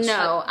vaginas.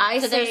 No,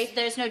 So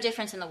there's no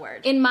difference in the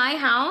word. in my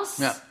house,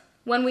 Yeah.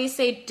 when we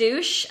say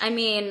douche, I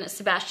mean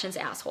Sebastian's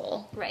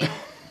asshole. Right.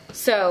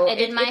 So And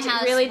in my it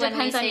house, really when we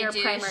depends on say your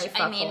douche, primary fuck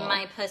I mean hole.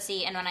 my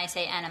pussy, and when I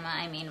say enema,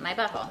 I mean my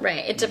butthole.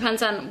 Right. It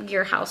depends on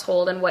your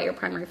household and what your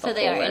primary fuck So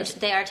they hole are is.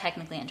 they are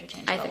technically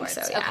interchangeable I think words.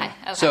 so, yeah.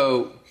 Okay.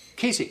 So,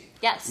 Casey.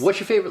 Yes. What's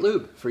your favorite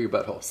lube for your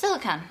butthole?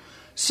 Silicone.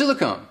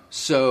 Silicone.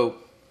 So,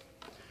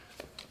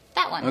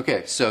 That one.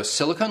 okay, so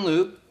silicone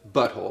lube,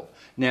 butthole.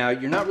 Now,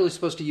 you're not really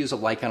supposed to use a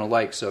like on a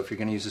like, so if you're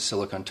going to use a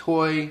silicone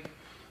toy,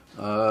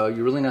 you're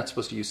really not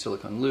supposed to use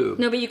silicone lube.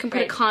 No, but you can put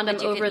a Right. condom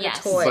But you over could- the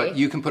yes. toy. But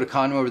you can put a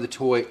condom over the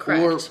toy.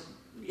 Correct.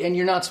 And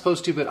you're not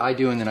supposed to, but I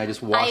do, and then I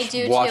just wash I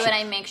do wash too, it. and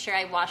I make sure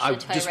I wash I the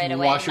toy just right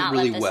away wash and it not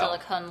really let the well.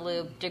 silicone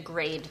lube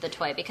degrade the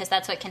toy, because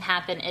that's what can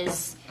happen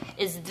is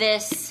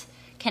this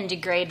can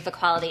degrade the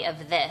quality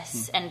of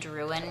this and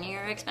ruin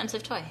your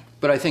expensive toy.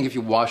 But I think if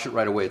you wash it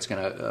right away, it's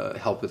going to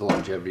help with the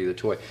longevity of the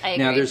toy. I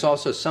Now, agree. there's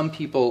also some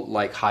people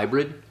like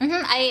hybrid.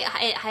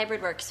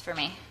 Hybrid works for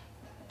me.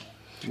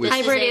 With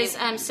Hybrid is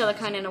is a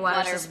silicone in a water,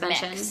 water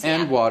suspension. mix.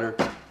 and Yeah. water,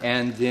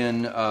 and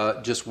then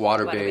just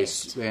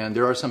water-based. Water-based. And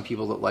there are some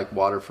people that like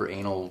water for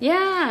anal.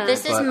 Yeah.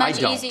 This is But I much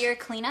don't. easier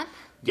cleanup.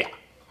 Yeah.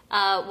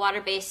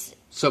 Water-based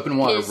Soap and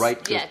water, is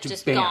right?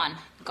 just bam.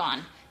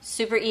 gone.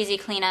 Super easy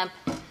cleanup,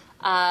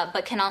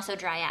 but can also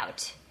dry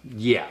out.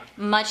 Yeah.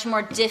 Much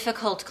more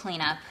difficult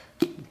cleanup.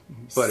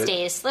 But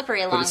Stays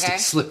slippery but longer. it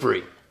stays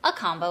slippery. A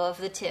combo of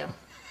the two.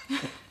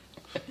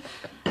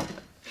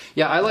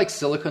 Yeah, I like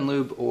silicone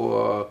lube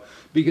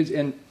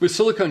and with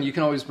silicone you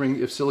can always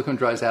if silicone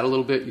dries out a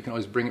little bit, you can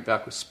always bring it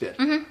back with spit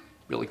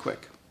really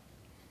quick.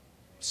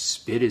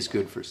 Spit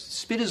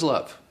is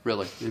love,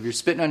 really. If you're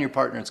spitting on your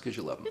partner, it's because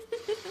you love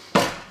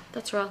them.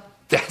 That's raw.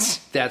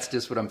 That's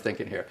just what I'm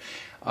thinking here.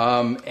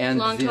 And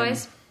Long then,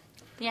 toys.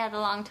 Yeah, the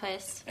long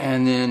twist.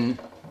 And then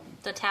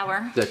The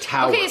tower. the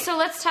tower. Okay, so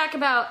let's talk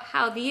about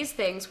how these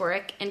things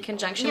work in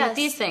conjunction Yes. with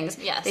these things.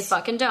 Yes. They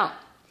fucking don't.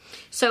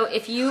 So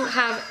if you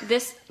have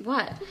this,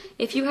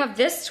 If you have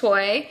this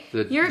toy,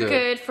 The- you're the-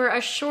 good for a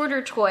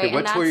shorter toy. Okay, what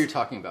and toy are that's- you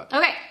talking about?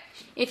 Okay.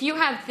 If you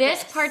have this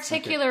Yes.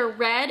 particular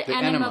red The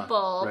enema enema,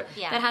 bowl right.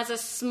 Yeah. that has a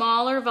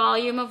smaller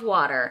volume of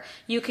water,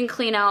 you can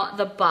clean out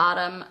the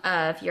bottom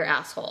of your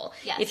asshole.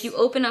 Yes. If you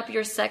open up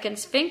your second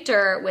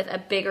sphincter with a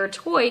bigger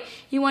toy,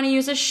 you want to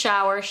use a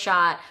shower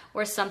shot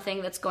or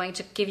something that's going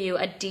to give you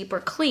a deeper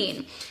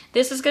clean.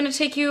 This is going to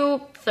take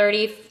you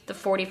 30 to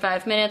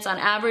 45 minutes on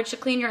average to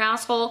clean your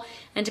asshole.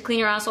 And to clean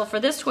your asshole for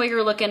this toy,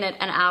 you're looking at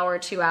an hour,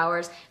 2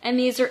 hours. And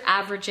these are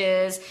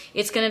averages.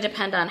 It's going to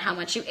depend on how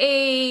much you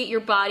ate, your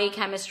body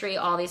chemistry,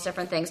 all these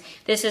different things.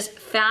 This is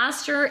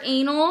faster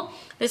anal.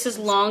 This is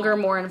longer,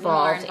 more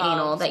involved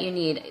anal that you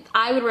need.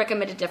 I would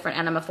recommend a different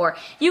enema for.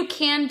 You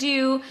can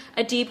do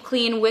a deep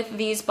clean with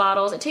these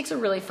bottles. It takes a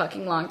really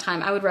fucking long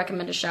time. I would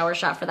recommend a shower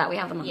shot for that. We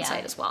have them on the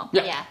site as well.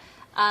 Yeah.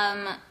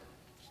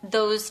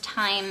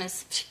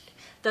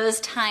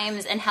 Those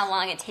times and how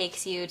long it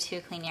takes you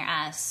to clean your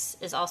ass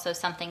is also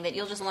something that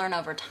you'll just learn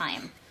over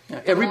time.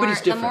 Yeah,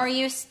 everybody's different.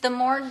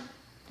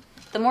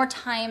 The more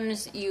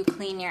times you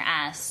clean your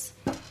ass,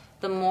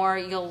 the more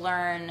you'll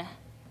learn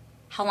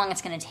how long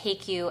it's going to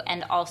take you,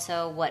 and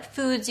also what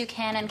foods you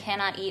can and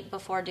cannot eat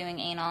before doing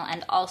anal,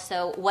 and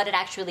also what it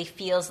actually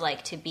feels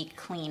like to be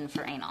clean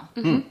for anal.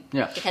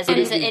 Yeah. Because But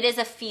it is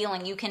a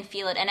feeling. You can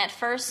feel it. And at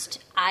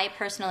first, I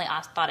personally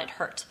thought it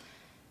hurt.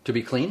 to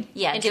be clean?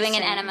 Yeah, doing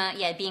an Interesting.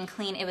 enema, being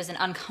clean, it was an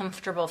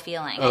uncomfortable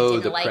feeling. Oh, I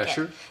didn't the like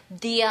pressure?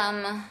 it.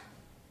 The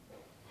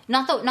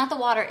not the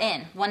water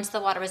in. Once the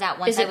water was out,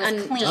 once Is I it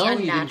was clean, Oh, you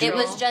didn't it do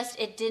was it. just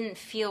it didn't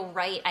feel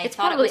right. I It's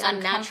thought it probably was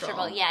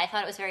uncomfortable. unnatural. Yeah, I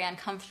thought it was very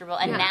uncomfortable.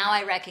 And Yeah. now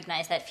I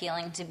recognize that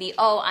feeling to be,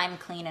 oh, I'm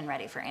clean and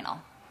ready for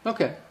anal.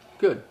 Okay,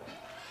 good.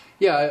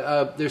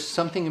 Yeah, there's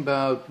something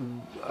about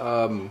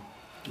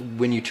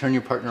when you turn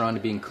your partner on to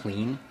being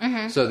clean.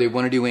 So they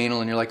want to do anal,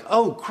 and you're like,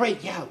 oh,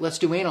 great, yeah, let's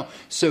do anal.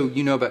 So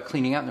you know about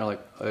cleaning out, and they're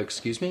like,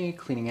 excuse me,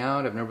 cleaning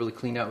out? I've never really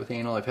cleaned out with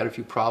anal. I've had a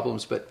few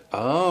problems, but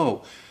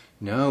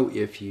no,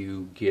 if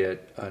you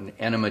get an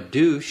enema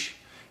douche,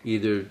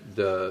 either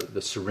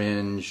the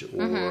syringe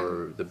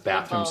or the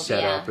bathroom bulb,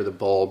 setup yeah. or the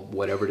bulb,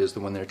 whatever it is, the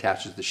one that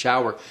attaches to the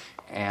shower,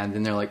 and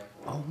then they're like,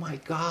 oh my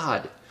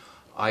God,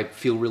 I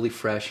feel really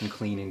fresh and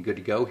clean and good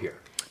to go here.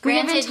 We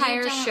have Granted, you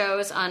entire don't-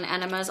 shows on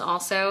enemas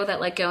also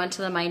that like go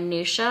into the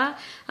minutia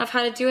of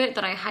how to do it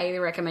that I highly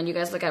recommend you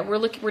guys look at.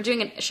 We're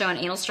doing a show on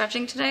anal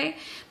stretching today,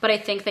 but I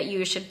think that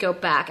you should go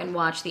back and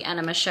watch the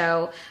enema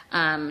show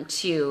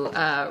to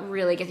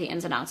really get the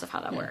ins and outs of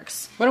how that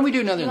works. Why don't we do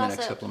another in the Also,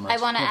 next couple of months?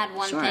 I want to Yeah. add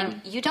one Sure.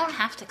 thing. You don't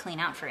have to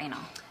clean out for anal.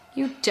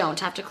 You don't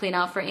have to clean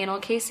out for anal,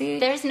 Casey.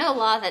 There's no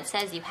law that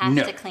says you have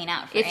No. to clean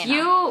out for If anal.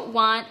 you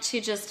want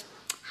to just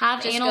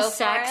have Just anal go for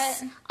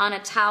sex it. on a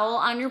towel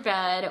on your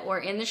bed or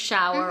in the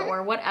shower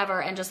or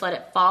whatever and just let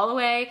it fall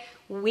away,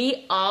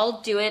 we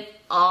all do it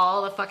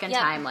all the fucking Yep.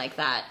 time like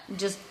that.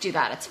 Just do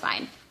that. It's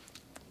fine.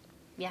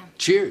 Yeah.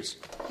 Cheers.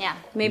 Yeah.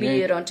 Maybe Maybe.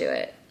 you don't do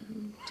it.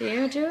 Do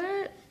you do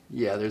it?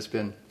 Yeah, there's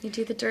been, You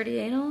do the dirty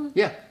anal?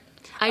 yeah.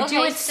 I do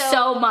Okay, it so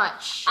so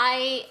much.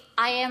 I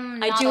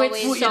am I not do it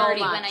always so dirty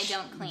much. when I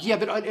don't clean. Yeah,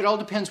 but it all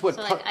depends what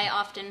So part. like I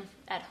often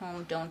at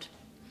home don't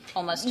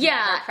almost Yeah.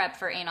 never prep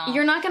for anal.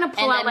 You're not gonna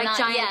pull And out, I'm like, not-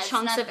 giant yeah, it's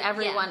chunks of not-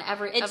 everyone, yeah.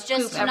 every- it's of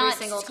just poop every not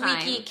single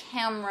squeaky time.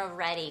 camera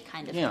ready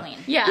kind of Yeah. clean.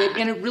 Yeah.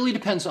 And it really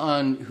depends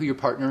on who your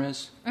partner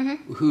is,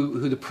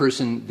 who the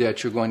person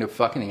that you're going to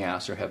fuck in the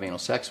ass or have anal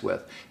sex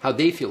with, how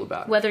they feel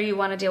about it. Whether you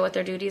want to deal with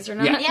their duties or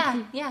not. Yeah. Yeah,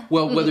 yeah.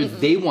 Well, whether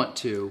they want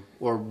to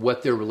or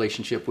what their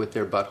relationship with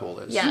their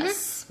butthole is.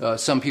 Yes.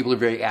 Some people are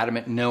very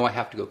adamant. No, I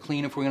have to go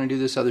clean if we're going to do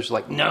this. Others are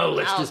like, no,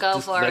 let's I'll just go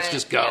for let's it.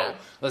 just go. Yeah.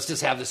 Let's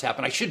just have this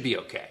happen. I should be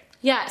okay.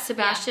 Yeah,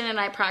 Sebastian and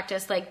I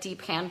practice like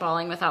deep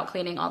handballing without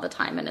cleaning all the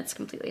time, and it's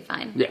completely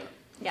fine. Yeah.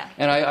 Yeah.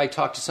 And I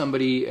talked to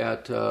somebody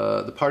at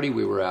the party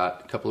we were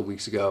at a couple of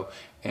weeks ago,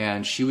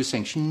 and she was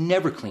saying she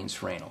never cleans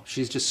for anal.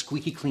 She's just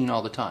squeaky clean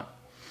all the time.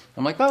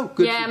 I'm like, oh,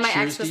 good. Yeah, for, my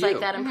cheers ex was to like you.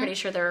 that. I'm pretty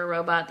sure they're a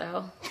robot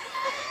though.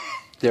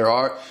 There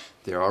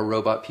are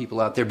robot people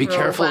out there. Be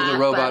careful of the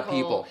robot butthole.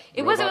 people.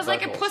 It was Robot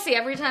like a buttholes. pussy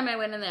every time I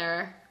went in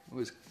there. It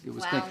was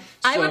Wow. clean.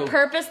 I would So-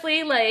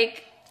 purposely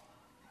like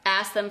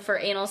ask them for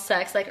anal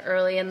sex like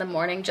early in the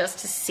morning just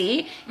to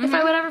see if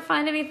I would ever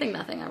find anything.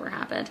 Nothing ever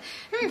happened.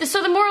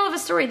 So the moral of the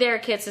story there,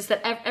 kids, is that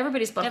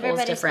everybody's butthole is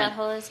Everybody's different.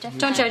 butthole is different.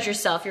 Don't judge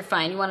yourself. You're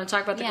fine. You want to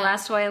talk about the Yeah.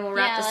 glass toy and we'll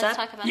wrap yeah, this let's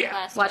up? talk about Yeah. the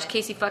glass Watch toy.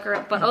 Casey fuck her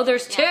up. But oh,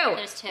 there's two. Yeah,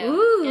 there's two.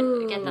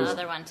 Ooh. Get the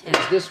other one too.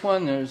 There's this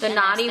one. There's The And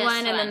naughty there's this one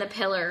and then one. the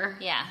pillar.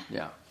 Yeah.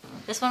 yeah,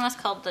 This one was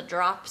called the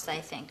drops,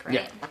 I think, right?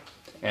 yeah,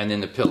 and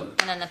then the pillar,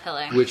 And then the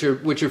pillar. which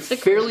are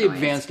fairly noise.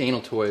 advanced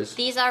anal toys.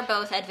 These are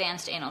both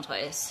advanced anal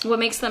toys. What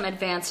makes them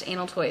advanced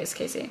anal toys,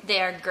 Casey? They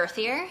are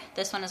girthier.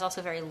 This one is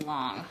also very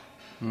long.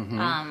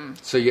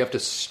 So you have to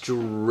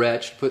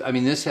stretch.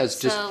 This has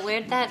just So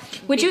where'd that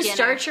Would you beginner-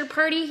 start your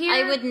party here?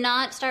 I would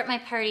not start my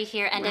party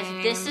here, and if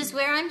this is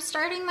where I'm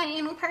starting my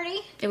anal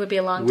party, It would be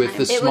a long with time.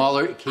 the It would-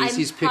 smaller. I'm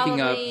Casey's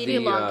picking up probably the a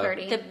long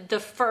party.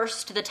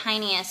 the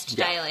tiniest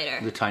yeah,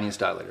 dilator. the tiniest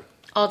dilator.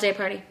 All day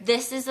party.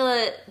 This is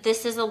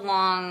a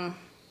long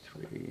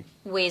 3.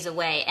 ways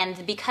away,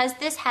 and because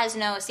this has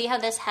no, see how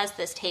this has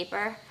this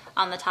taper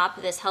on the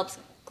top. This helps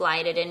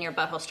glided in, your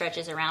butthole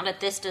stretches around it.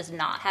 This does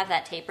not have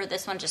that taper.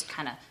 This one just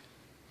kind of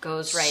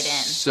goes right in.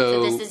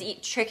 So this is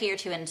trickier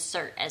to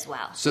insert as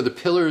well. So the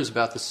pillar is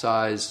about the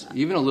size,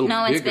 even a little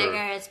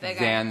bigger, it's bigger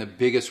than the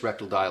biggest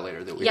rectal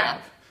dilator that we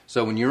have.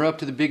 So when you're up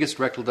to the biggest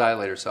rectal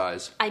dilator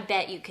size, I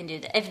bet you can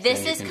do that. If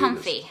this is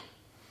comfy.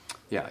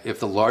 Yeah, if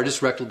the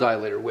largest rectal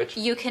dilator, which...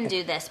 You can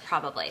do this,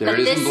 probably. There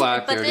it is in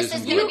black, there it is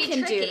in blue. You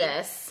can do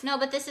this. No,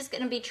 but this is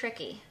going to be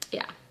tricky.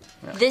 Yeah.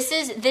 This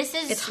is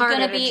it's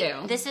harder to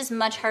do. This is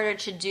much harder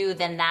to do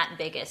than that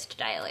biggest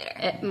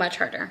dilator. Much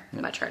harder.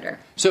 Much harder.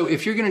 So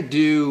if you're going to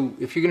do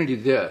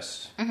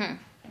this,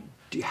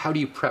 how do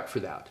you prep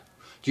for that?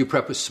 Do you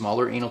prep with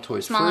smaller anal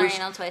toys first?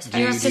 Anal toys first.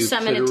 You have to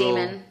summon a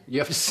demon. You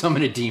have to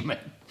summon a demon.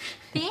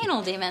 The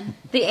anal demon.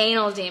 The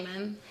anal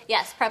demon.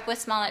 Yes, prep with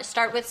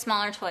start with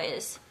smaller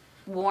toys.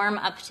 Warm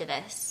up to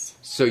this.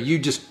 So you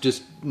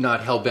just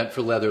not hell-bent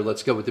for leather,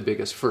 let's go with the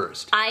biggest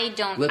first. I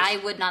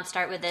would not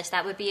start with this.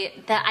 That would be,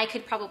 that I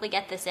could probably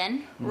get this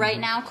in right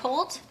now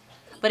cold,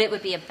 but it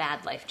would be a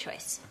bad life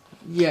choice.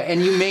 Yeah,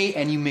 and you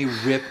may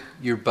rip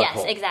your butthole.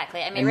 Yes,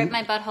 exactly. I may rip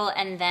my butthole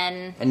and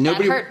then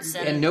nobody, that hurts.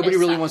 And nobody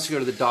really wants to go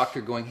to the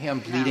doctor going, hey, I'm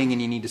bleeding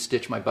and you need to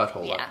stitch my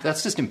butthole up.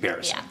 That's just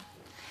embarrassing. Yeah.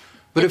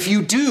 But if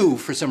you do,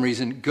 for some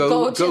reason,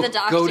 go to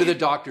the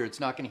doctor. It's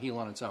not going to heal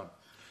on its own.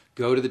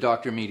 Go to the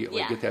doctor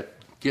immediately. Yeah.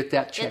 Get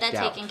that checked out. Get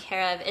that taken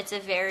care of. It's a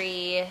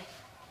very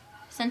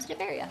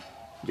sensitive area.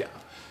 Yeah.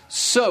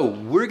 So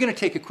we're going to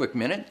take a quick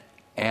minute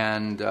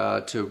and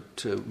to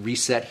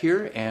reset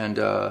here, and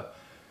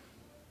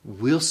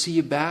we'll see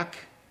you back.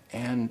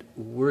 And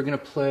we're going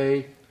to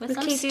play with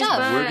some Casey's stuff.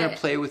 butt. We're going to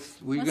play with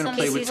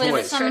toys.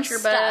 With some Stretch your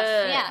stuff.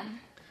 butt. Yeah.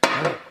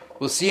 All right.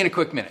 We'll see you in a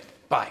quick minute.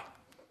 Bye.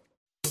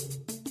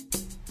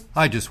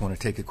 I just want to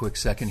take a quick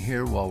second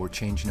here while we're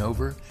changing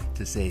over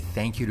to say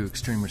thank you to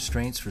Extreme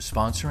Restraints for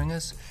sponsoring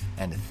us,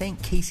 and to thank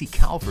Casey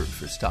Calvert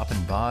for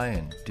stopping by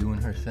and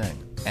doing her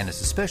thing. And as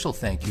a special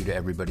thank you to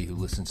everybody who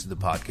listens to the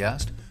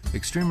podcast,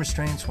 Extreme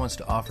Restraints wants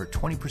to offer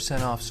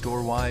 20% off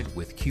store-wide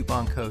with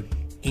coupon code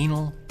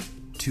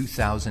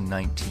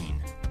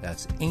ANAL2019.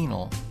 That's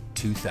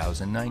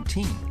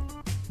ANAL2019.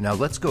 Now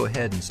let's go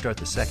ahead and start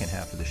the second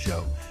half of the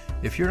show.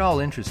 If you're at all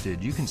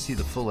interested, you can see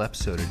the full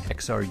episode at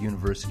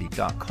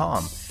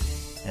xruniversity.com,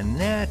 and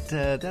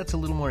that's a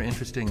little more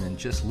interesting than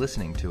just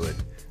listening to it.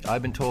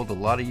 I've been told a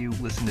lot of you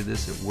listen to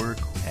this at work,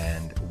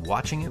 and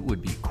watching it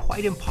would be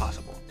quite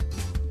impossible.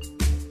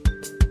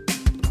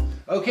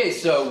 Okay,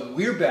 so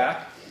we're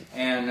back,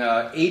 and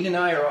Aiden and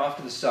I are off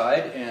to the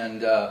side,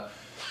 and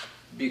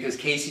because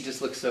Casey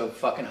just looks so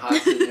fucking hot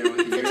sitting there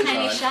with the ears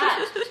Tiny on.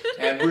 shot.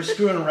 And we're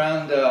screwing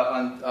around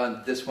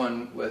on this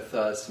one with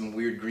some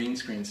weird green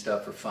screen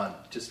stuff for fun.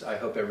 Just, I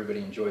hope everybody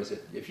enjoys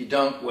it. If you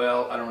don't,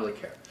 well, I don't really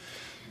care.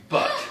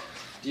 But,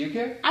 do you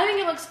care? I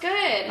think it looks good.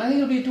 I think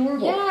it'll be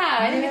adorable. Yeah,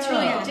 I think it's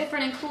really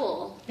different and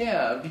cool.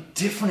 Yeah, it'll be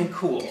different and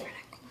cool.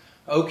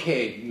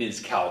 Okay,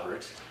 Ms.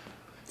 Calvert.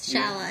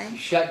 Shall I? You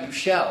shall.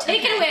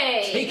 Take it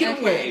away. Take it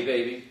away,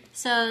 baby.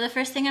 So the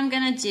first thing I'm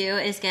going to do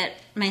is get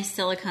my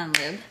silicone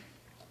lube.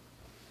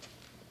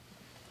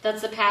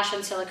 That's the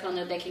Passion silicone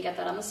lube. They can get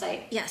that on the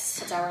site. Yes.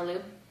 That's our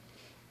lube.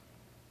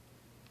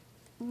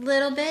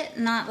 Little bit,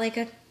 not like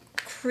a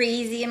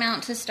crazy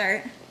amount to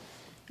start.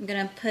 I'm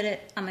going to put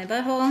it on my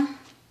butthole.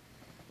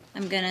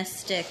 I'm going to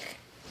stick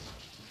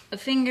a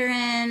finger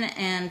in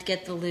and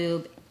get the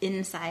lube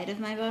inside of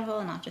my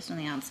butthole, not just on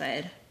the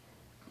outside.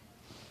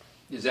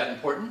 Is that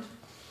important?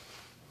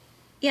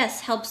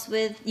 Yes, helps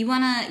with, you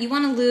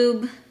wanna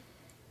lube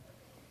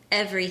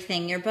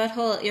everything. Your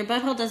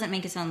butthole doesn't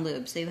make its own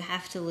lube, so you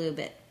have to lube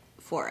it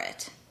for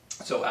it.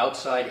 So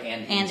outside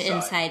and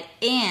inside.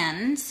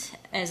 And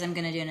as I'm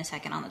gonna do in a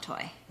second on the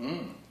toy.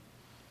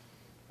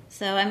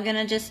 So I'm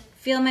gonna just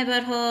feel my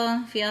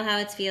butthole, feel how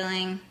it's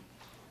feeling.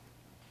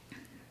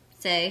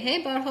 Say,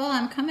 hey butthole,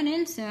 I'm coming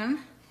in soon.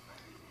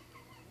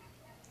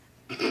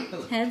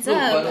 Heads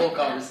up. Butthole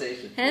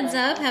conversation. Heads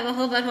up, have a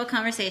whole butthole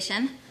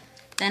conversation.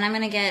 Then I'm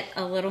going to get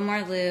a little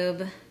more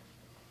lube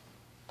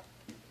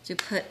to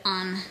put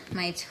on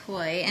my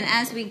toy. And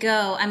as we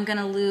go, I'm going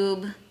to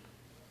lube.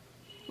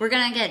 We're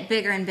going to get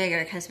bigger and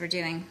bigger because we're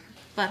doing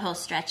butthole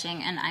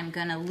stretching. And I'm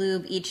going to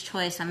lube each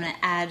toy, so I'm going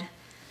to add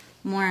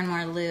more and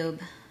more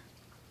lube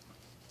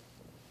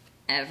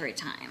every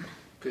time.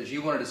 Because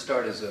you wanted to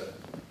start as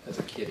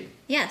a kitty.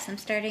 Yes, I'm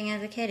starting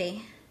as a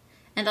kitty.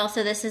 And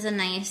also this is a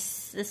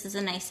nice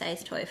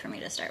size toy for me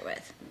to start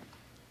with.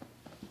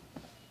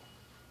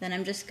 Then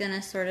I'm just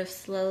gonna sort of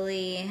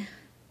slowly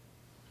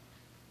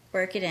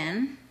work it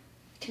in.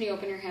 Can you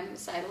open your hand on the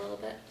side a little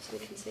bit so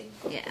we can see?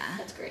 Yeah.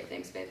 That's great.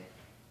 Thanks, babe.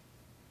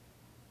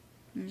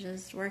 And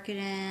just work it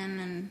in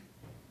and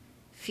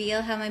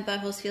feel how my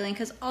butthole's feeling.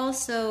 Because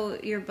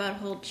also your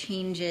butthole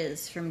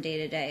changes from day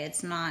to day.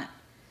 It's not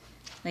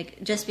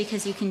like just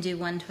because you can do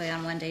one toy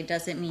on one day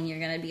doesn't mean you're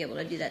gonna be able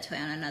to do that toy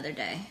on another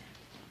day.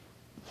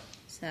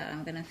 So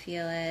I'm gonna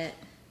feel it.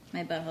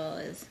 My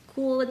butthole is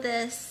cool with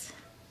this.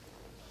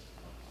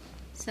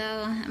 So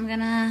I'm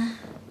gonna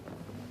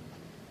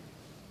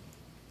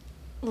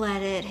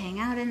let it hang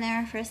out in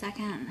there for a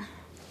second.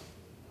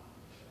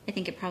 I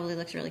think it probably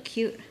looks really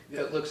cute.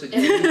 It looks you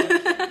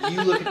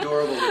look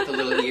adorable with the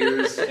little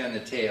ears and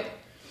the tail.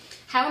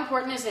 How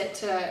important is it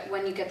to,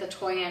 when you get the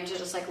toy in, to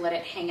just like let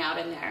it hang out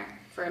in there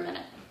for a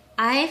minute?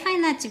 I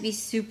find that to be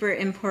super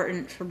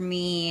important for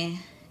me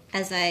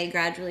as I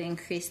gradually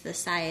increase the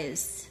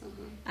size.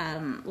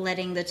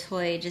 Letting the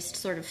toy just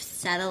sort of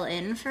settle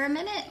in for a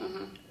minute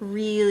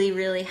really,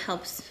 really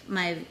helps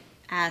my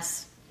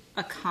ass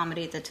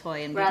accommodate the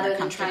toy and be rather more than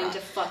comfortable. trying to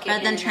fuck it rather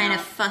in than and trying to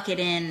out. fuck it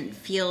in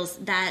feels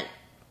that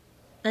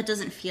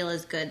doesn't feel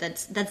as good.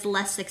 That's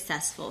less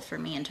successful for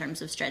me in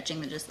terms of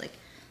stretching than just like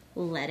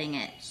letting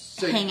it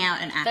hang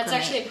out and acclimate. That's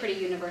actually a pretty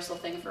universal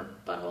thing for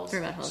buttholes.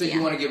 So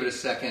you want to give it a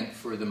second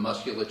for the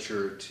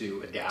musculature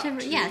to adapt. to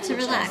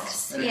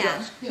relax. And Yeah.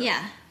 adjust.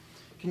 Yeah.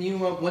 Can you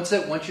once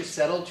you're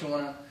settled, do you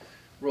want to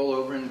roll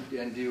over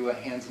and do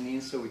hands and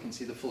knees so we can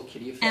see the full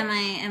kitty effect?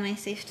 Am I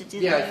safe to do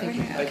Yeah, that? I think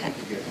over here? Okay.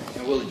 you're good,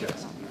 and we'll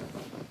adjust.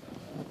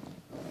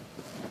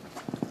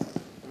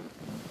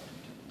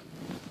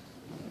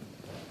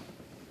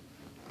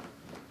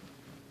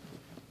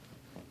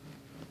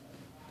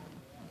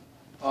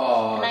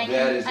 Oh, And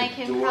that is I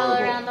can adorable. crawl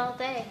around all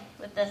day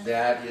with this.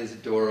 That is This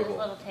adorable.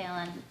 little tail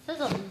in. This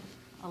is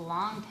a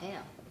long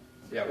tail.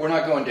 Yeah, we're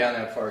not going down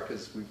that far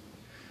because we.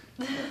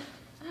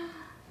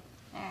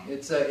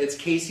 It's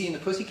Casey and the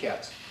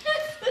Pussycats.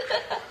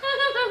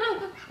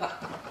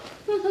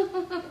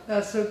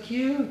 That's so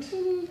cute.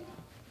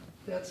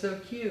 That's so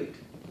cute.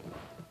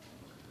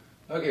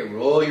 Okay,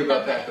 roll your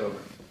butt back over.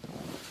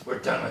 We're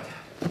done with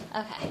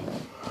that. Okay.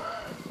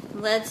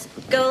 Let's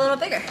go a little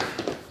bigger.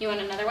 You want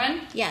another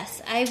one?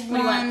 Yes, I do you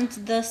want?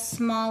 want the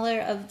smaller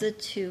of the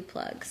two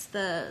plugs.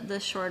 The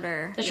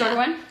shorter. The shorter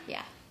one?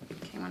 Yeah.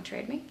 Okay, you want to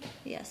trade me?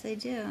 Yes, I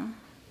do.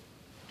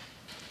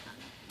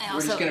 We're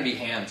just going to be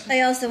hands.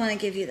 I also want to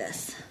give you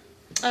this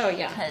Oh,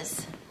 yeah.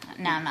 because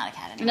now I'm not a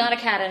cat anymore. Not a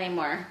cat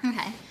anymore.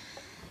 Okay.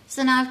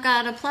 So now I've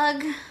got a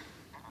plug.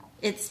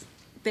 It's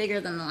bigger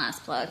than the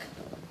last plug.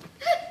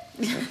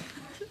 Is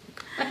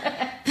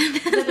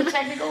that the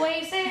technical way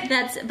you say it?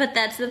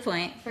 That's the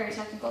point. Very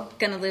technical.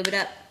 Gonna lube it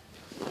up.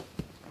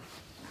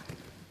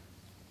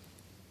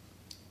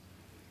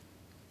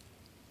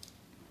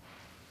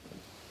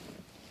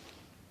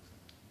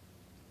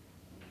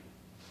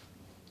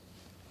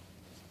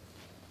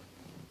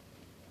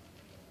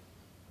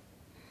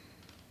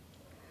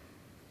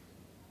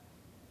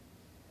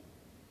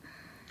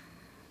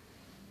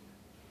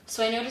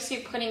 So I noticed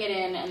you putting it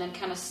in and then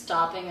kind of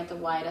stopping at the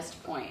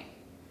widest point.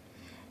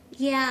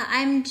 Yeah,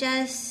 I'm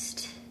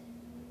just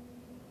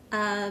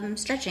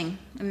stretching.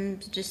 I'm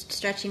just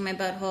stretching my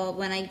butthole.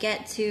 When I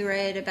get to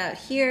right about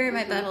here,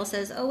 my butthole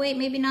says, oh wait,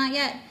 maybe not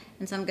yet.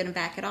 And so I'm going to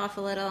back it off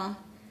a little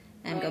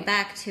and go Right.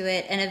 back to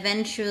it. And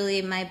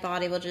eventually my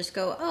body will just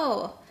go,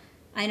 oh,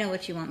 I know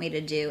what you want me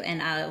to do.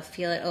 And I'll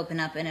feel it open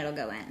up and it'll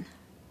go in.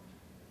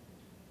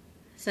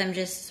 So I'm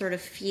just sort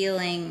of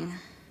feeling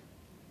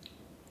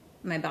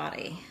my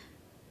body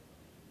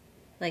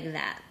like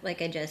that.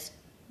 Like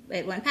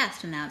it went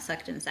past and now it's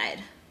sucked inside.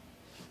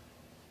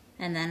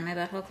 And then my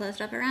butthole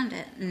closed up around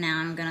it. Now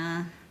I'm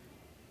gonna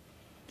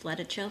let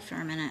it chill for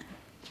a minute.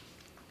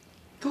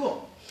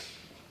 Cool.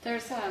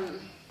 There's a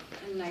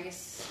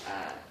nice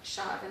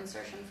shot of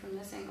insertion from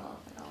this angle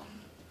at all.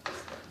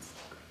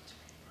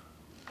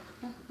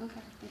 Oh, okay.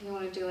 If you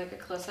want to do like a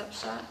close-up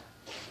shot,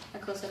 a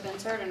close-up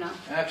insert or no?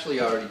 Actually,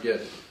 I already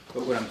did.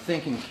 But what I'm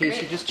thinking,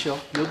 Casey, just chill.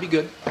 You'll be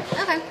good.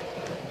 Okay.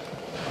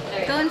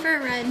 There you Going for a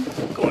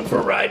ride. Going for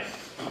a ride.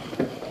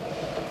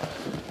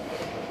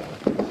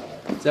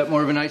 Is that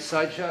more of a nice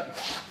side shot?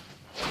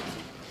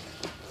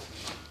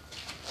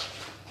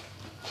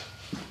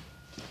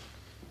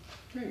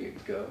 There you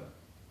go.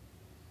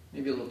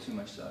 Maybe a little too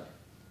much side.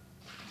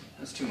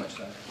 That's too much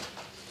side.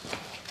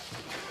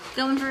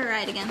 Going for a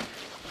ride again.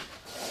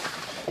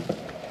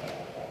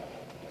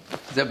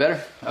 Is that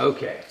better?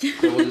 Okay.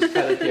 So we'll just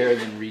cut it there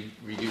and then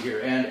redo here.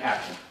 And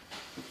action.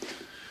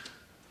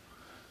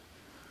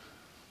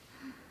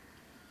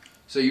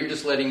 So you're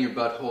just letting your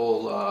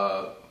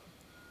butthole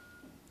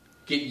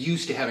get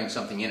used to having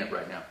something in it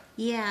right now.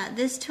 Yeah,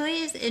 this toy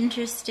is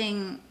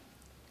interesting.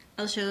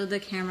 I'll show the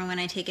camera when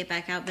I take it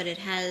back out, but it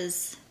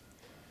has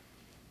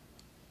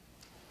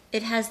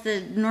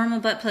the normal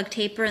butt plug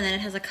taper and then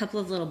it has a couple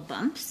of little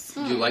bumps.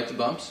 Do you like the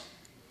bumps?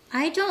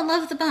 I don't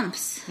love the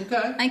bumps.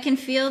 Okay. I can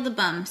feel the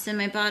bumps and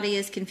my body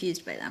is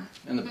confused by them.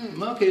 And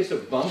okay, so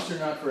bumps are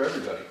not for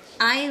everybody.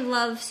 I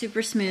love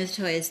super smooth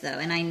toys though,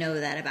 and I know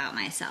that about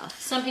myself.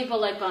 Some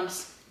people like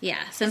bumps. Yeah,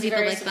 some It's people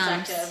very like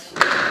bumps.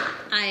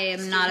 subjective. I am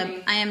Excuse not me.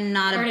 a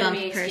Pardon bump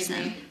me, excuse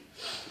person.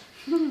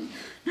 me.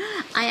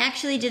 I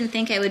actually didn't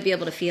think I would be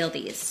able to feel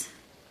these,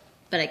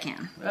 but I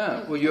can.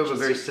 Ah, well, you have a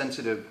very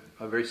sensitive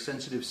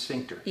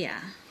sphincter. Yeah.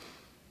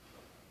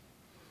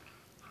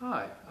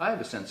 Hi, I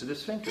have a sensitive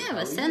sphincter. I have How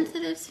a are you?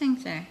 sensitive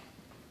sphincter.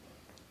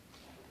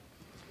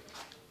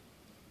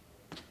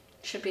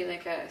 Should be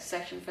like a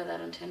section for that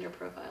on Tinder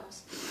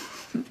profiles.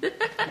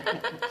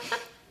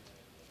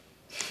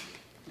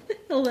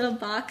 A little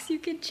box you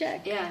could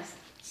check. Yes.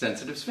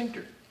 Sensitive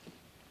sphincter.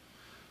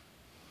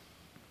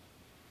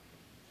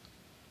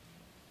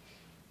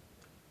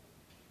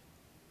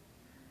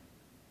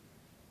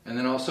 And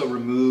then also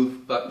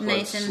remove butt plugs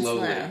Nice and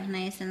slowly. slow.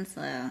 Nice and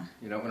slow.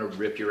 You don't want to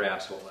rip your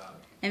asshole out.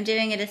 I'm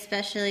doing it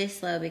especially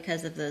slow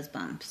because of those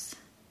bumps.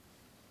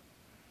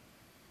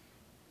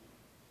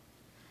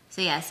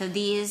 So yeah, so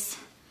these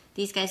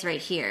guys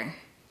right here,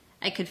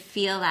 I could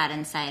feel that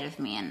inside of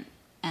me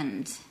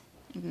and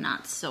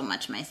not so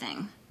much my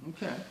thing.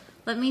 Okay.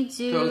 Let me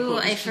do.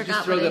 I forgot.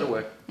 Just throw that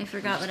away. I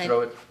forgot Just what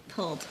throw I it.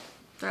 pulled.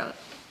 Throw it.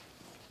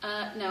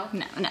 No.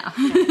 No.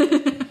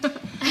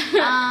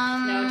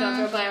 No, don't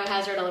throw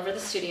biohazard all over the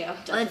studio.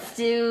 Let's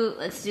do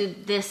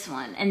this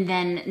one, and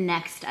then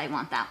next I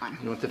want that one.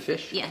 You want the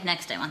fish? Yeah,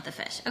 next I want the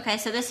fish. Okay,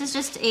 so this is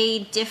just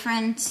a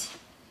different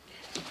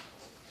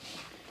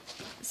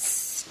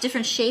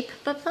shape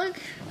butt plug.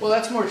 Well,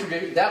 that's more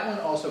traditional. That one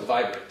also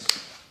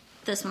vibrates.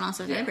 This one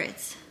also Yeah.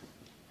 vibrates.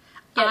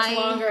 Yeah, it's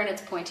longer and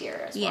it's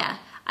pointier as well. Yeah,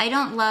 I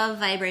don't love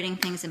vibrating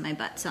things in my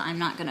butt, so I'm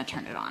not going to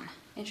turn it on.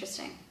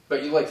 Interesting.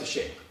 But you like the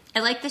shape. I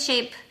like the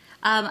shape.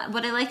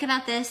 What I like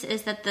about this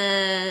is that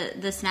the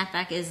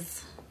snapback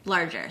is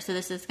larger, so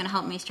this is going to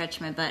help me stretch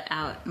my butt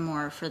out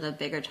more for the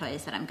bigger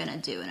toys that I'm going to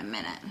do in a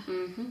minute.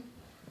 Mm-hmm.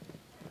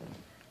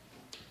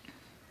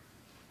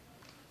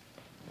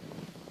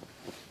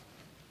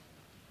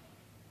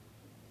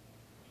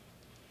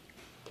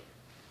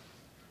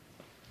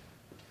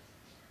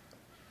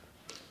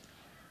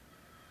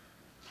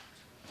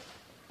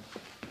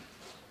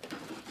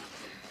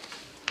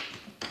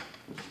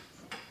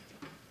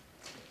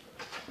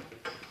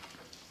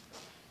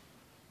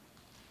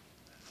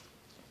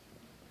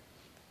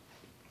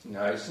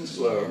 Nice and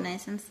slow. Yeah,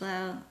 nice and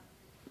slow.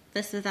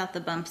 This without the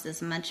bumps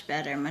is much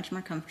better, much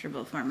more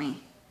comfortable for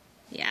me.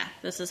 Yeah,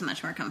 this is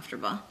much more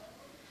comfortable.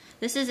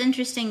 This is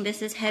interesting.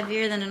 This is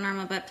heavier than a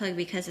normal butt plug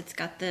because it's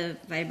got the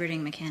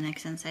vibrating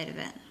mechanics inside of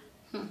it.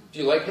 Do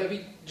you like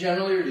heavy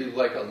generally, or do you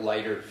like a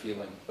lighter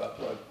feeling butt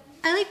plug?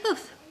 I like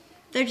both.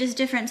 They're just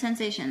different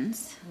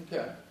sensations.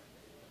 Okay.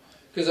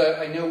 Because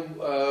I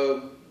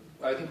know,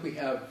 I think we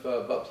have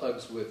butt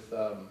plugs with,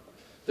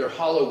 they're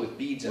hollow with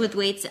beads in With them.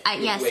 weights.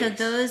 Yeah, so weights.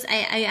 those,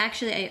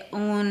 I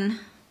own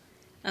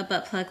a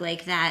butt plug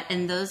like that,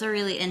 and those are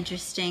really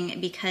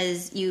interesting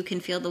because you can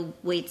feel the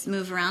weights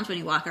move around when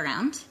you walk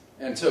around.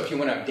 And so if you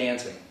went out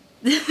dancing,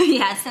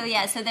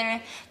 so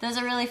those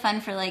are really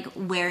fun for like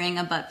wearing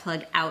a butt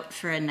plug out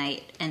for a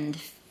night and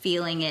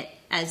feeling it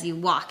as you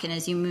walk and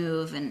as you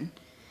move and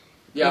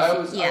yeah, I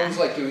always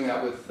like doing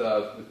that with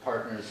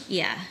partners.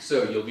 Yeah.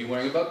 So you'll be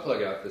wearing a butt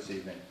plug out this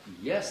evening.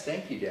 Yes,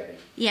 thank you, Daddy.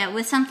 Yeah,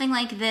 with something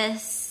like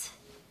this,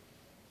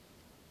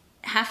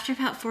 after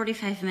about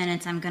 45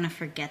 minutes, I'm gonna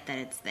forget that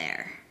it's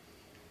there.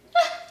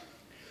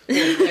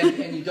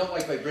 and you don't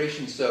like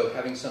vibration, so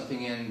having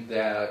something in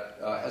that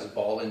has a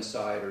ball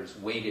inside or is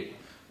weighted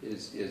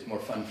is more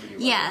fun for you.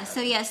 Yeah,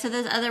 so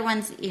those other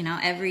ones, you know,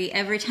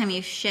 every time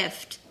you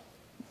shift,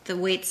 the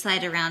weights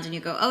slide around and you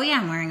go, oh yeah,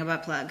 I'm wearing a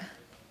butt plug.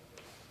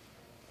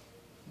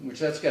 Which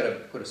that's got to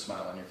put a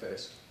smile on your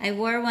face. I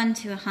wore one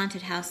to a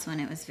haunted house when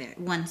it was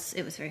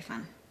very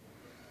fun.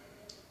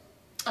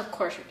 Of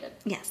course you did.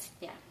 Yes.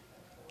 Yeah.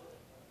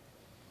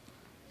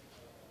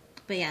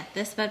 But yeah,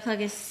 this butt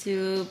plug is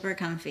super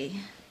comfy.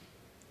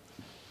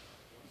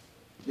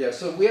 Yeah,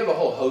 so we have a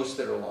whole host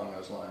that are along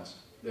those lines.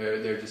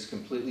 They're just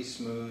completely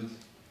smooth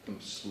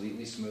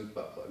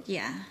butt plugs.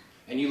 Yeah.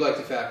 And you like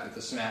the fact that the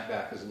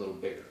snapback is a little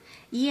bigger.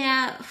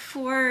 Yeah,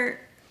 for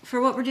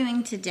what we're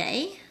doing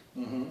today,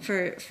 Mm-hmm.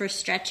 for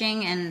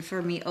stretching and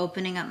for me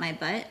opening up my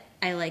butt,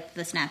 I like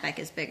the snapback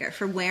is bigger.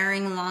 For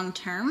wearing long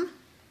term,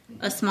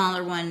 a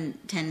smaller one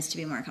tends to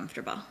be more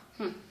comfortable.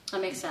 That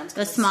makes sense. A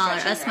 'cause it's smaller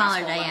stretching your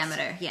asshole less.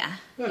 diameter, yeah.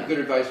 Yeah, good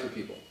advice for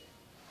people.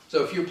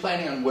 So if you're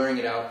planning on wearing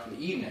it out for the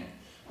evening,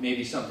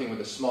 maybe something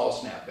with a small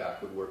snapback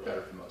would work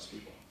better for most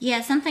people. Yeah,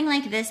 something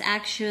like this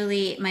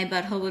actually, my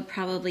butthole would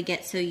probably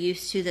get so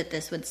used to that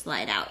this would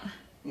slide out.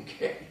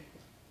 Okay.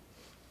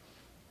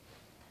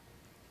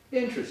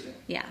 Interesting.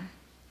 Yeah.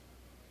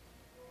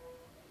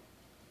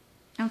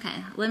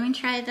 Okay, let me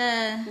try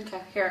the Okay,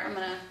 here, I'm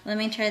gonna... the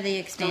Don't throw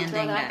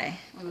expanding that. guy.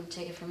 I'm gonna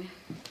take it from you.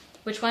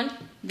 Which one?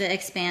 The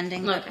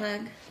expanding butt Okay.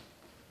 plug.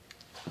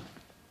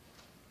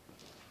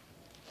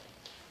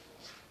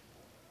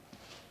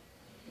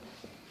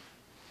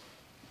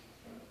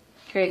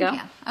 Here you go.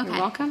 Yeah, okay. You're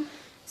welcome.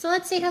 So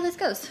let's see how this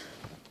goes.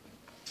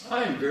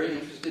 I'm very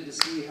interested to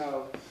see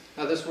how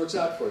this works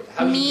out for you.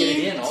 How you get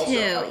it in also.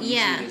 How easy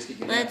Yeah. it is to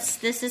get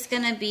This is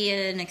gonna be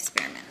an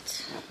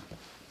experiment. in.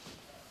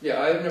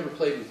 Yeah, I've never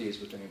played with these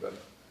with anybody.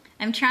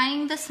 I'm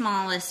trying the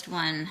smallest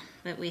one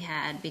that we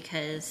had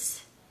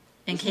because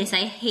in case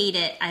I hate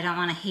it, I don't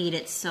want to hate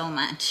it so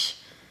much.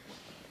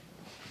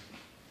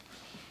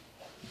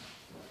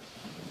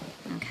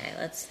 Okay,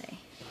 let's see.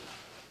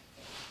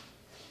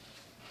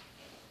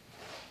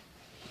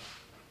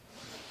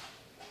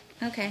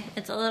 Okay,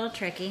 it's a little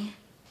tricky.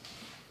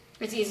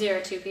 It's easier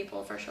with two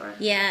people for sure.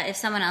 Yeah, if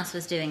someone else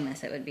was doing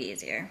this, it would be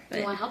easier. Do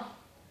you But want help?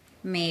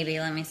 maybe,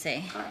 let me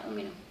see. All right, let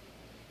me know.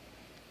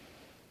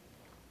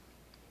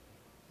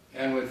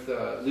 And with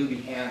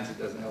lubey hands, it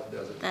doesn't help,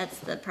 does it? That's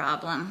the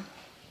problem.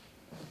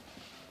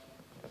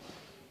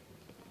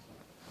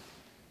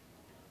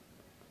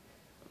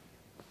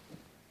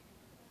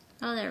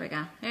 Oh, there we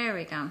go. There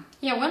we go.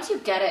 Yeah, once you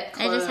get it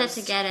closed, I just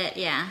have to get it,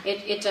 yeah.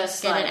 It does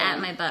Get slide it at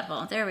in. my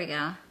butthole. There we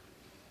go.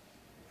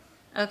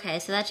 Okay,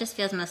 so that just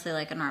feels mostly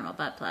like a normal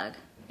butt plug.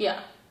 Yeah.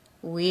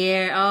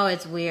 Weird. Oh,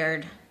 it's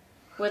weird.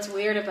 What's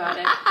weird about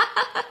it?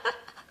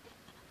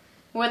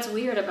 What's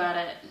weird about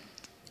it?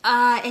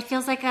 It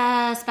feels like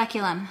a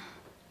speculum.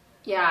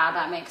 Yeah,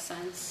 that makes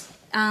sense.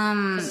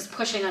 Because it's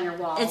pushing on your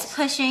walls. It's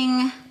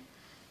pushing...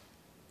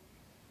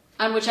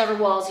 On whichever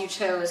walls you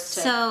chose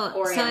to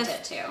orient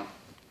it to.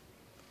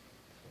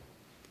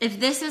 If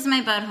this is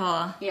my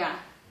butthole, Yeah.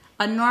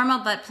 a normal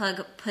butt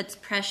plug puts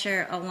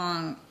pressure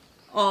along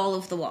all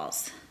of the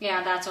walls.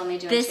 Yeah, that's only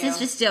doing This two. is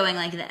just doing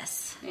like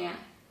this. Yeah.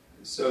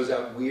 So is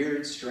that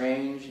weird,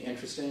 strange,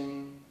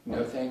 interesting?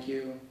 No, thank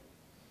you.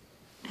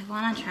 I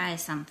want to try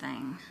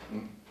something.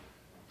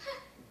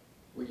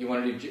 What you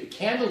wanted to do?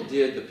 Candle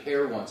did the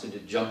pair once and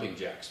did jumping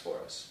jacks for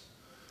us.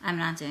 I'm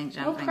not doing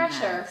jumping pressure.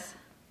 jacks.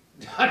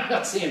 I'm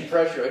not seeing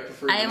pressure. I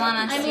prefer. I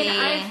wanna I to. mean, See.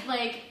 I've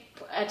like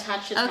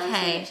attached a Okay.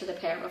 tension to the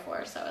pair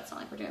before, so it's not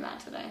like we're doing that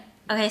today.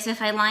 Okay, so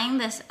if I line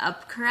this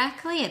up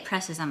correctly, it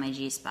presses on my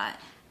G-spot.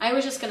 I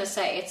was just gonna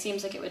say, it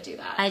seems like it would do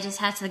that. I just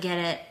have to get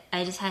it.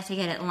 I just have to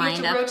get it you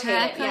lined have to up rotate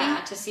correctly. it,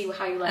 yeah, to see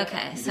how you like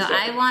Okay, it. so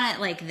I want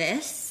it like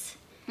this,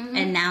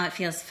 and now it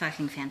feels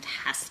fucking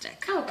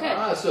fantastic. Oh, good.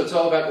 Ah, so it's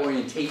all about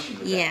orientation.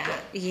 With Yeah,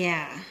 that plug.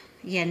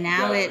 yeah.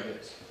 Now Got it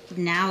is.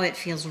 now it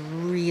feels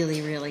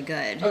really, really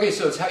good. Okay,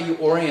 so it's how you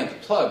orient the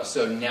plug.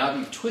 So now that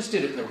you've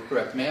twisted it in the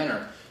correct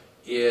manner,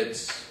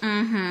 it's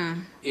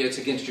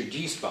against your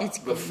G spot. It's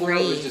Before it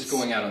was great. just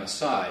going out on the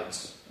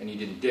sides, and you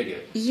didn't dig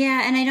it.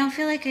 Yeah, and I don't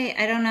feel like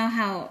I don't know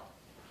how.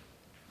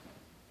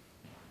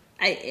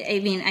 I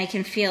mean, I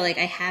can feel like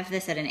I have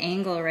this at an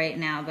angle right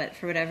now, but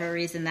for whatever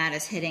reason, that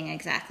is hitting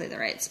exactly the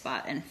right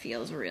spot and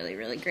feels really,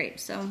 really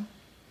great. So,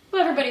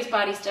 Well, everybody's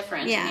body's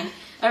different. Yeah. I mean,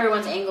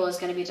 everyone's angle is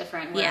going to be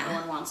different. Where Yeah.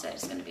 everyone wants it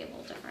is going to be a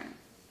little different.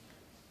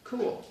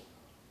 Cool.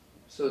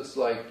 So it's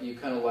like you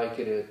kind of like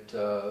it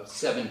at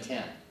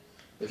 710.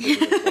 If it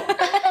was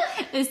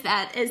long. is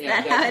that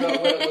Yeah, how that's it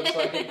about what it is? looks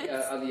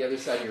like on the other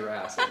side of your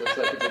ass. It looks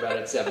like it's about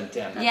at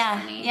 710. Yeah,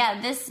 funny. yeah.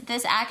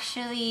 This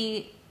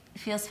actually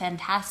feels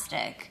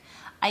fantastic.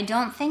 I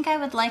don't think I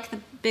would like the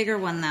bigger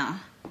one though.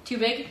 Too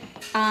big?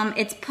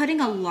 It's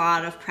putting a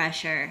lot of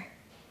pressure,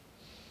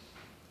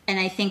 and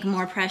I think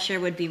more pressure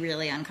would be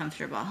really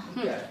uncomfortable.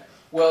 Okay.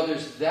 Well,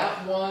 there's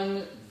that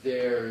one.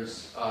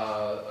 There's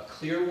a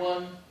clear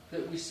one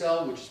that we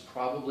sell, which is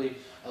probably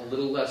a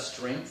little less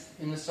strength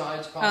in the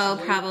sides,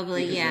 possibly. Oh,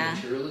 probably, because yeah.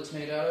 of the material it's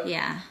made out of.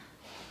 Yeah,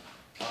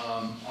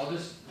 I'll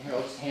just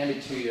hand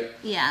it to you.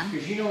 yeah,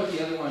 Because you know what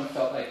the other one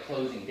felt like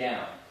closing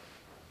down,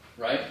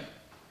 right?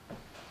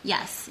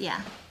 yes,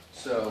 yeah.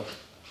 So,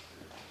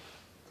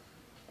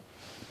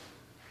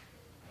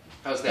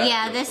 how's that?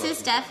 Yeah, feel this is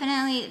closing?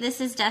 definitely, this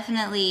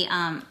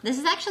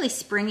is actually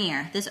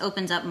springier. This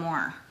opens up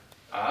more.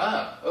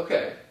 Ah,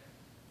 okay.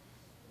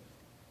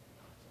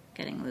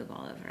 Getting lube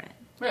all over it.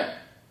 Yeah.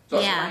 It's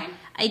awesome. Yeah,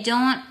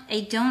 fine. I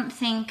don't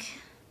think,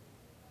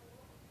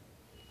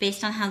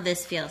 based on how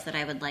this feels, that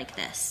I would like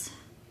this.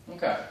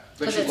 Okay.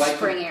 But 'Cause you it's like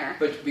springier.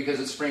 But because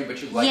it's spring,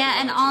 but you like. Yeah, the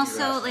and one that's in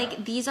your also ass like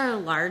now. these are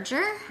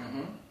larger,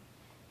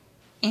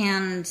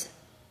 and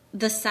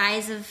the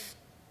size of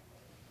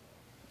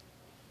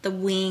the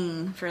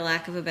wing, for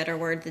lack of a better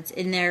word, that's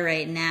in there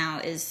right now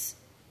is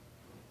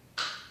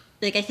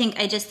like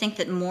I just think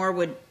that more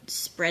would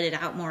spread it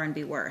out more and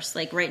be worse.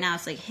 Like right now,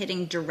 it's like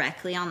hitting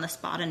directly on the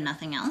spot and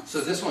nothing else.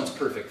 So this one's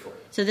perfect for you.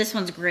 So this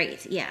one's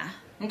great. Yeah,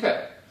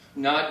 Okay.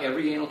 Not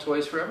every anal toy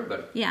is for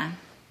everybody. yeah.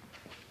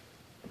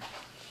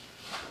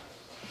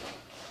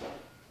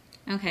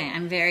 Okay,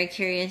 I'm very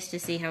curious to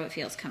see how it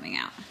feels coming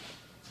out.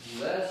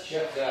 Let's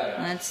check that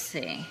out. Let's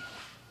see.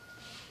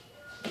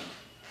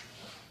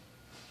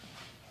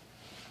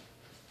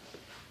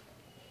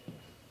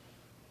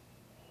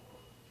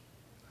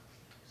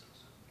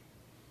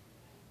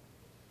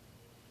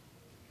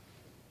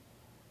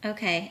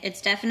 Okay,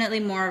 it's definitely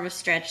more of a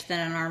stretch than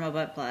a normal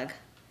butt plug.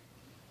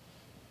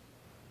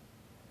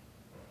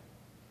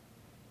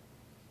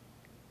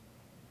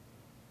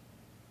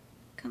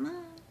 Come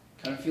on.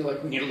 Kind of feel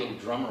like we need a little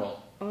drum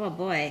roll. Oh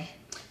boy.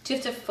 Do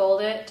you have to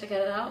fold it to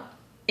get it out?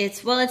 It's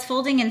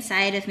folding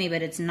inside of me,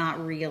 but it's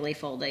not really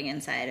folding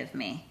inside of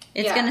me.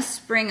 It's Yeah. gonna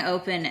spring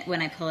open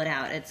when I pull it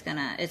out. It's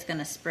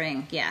gonna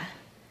spring, yeah.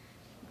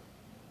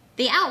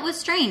 The out was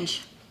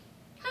strange.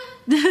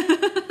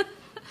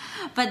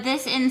 But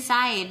this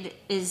inside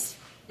is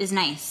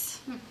nice.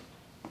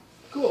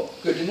 Cool.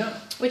 Good to know.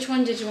 Which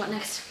one did you want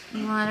next?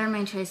 What are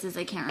my choices?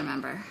 I can't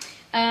remember.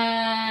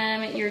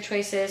 Your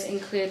choices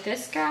include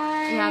this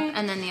guy. Yep,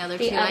 and then the other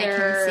the two I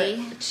other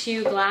can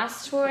two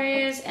glass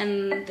toys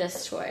and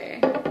this toy.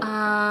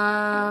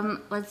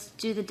 see. Let's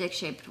do the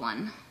dick-shaped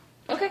one.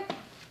 Okay.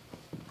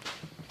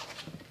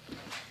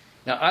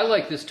 Now, I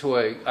like this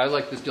toy. I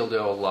like this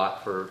dildo a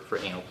lot for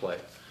anal play.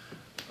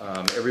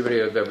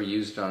 Everybody I've ever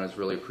used on has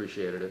really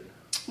appreciated it.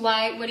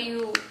 Why? What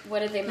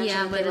did they mention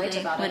Yeah, that they liked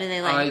about what it? do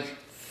they like? I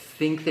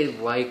think they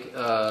like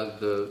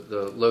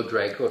the low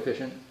drag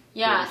coefficient.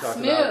 Yeah, we talked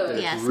smooth. about,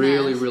 that Yeah, it's smooth.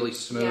 really, really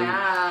smooth.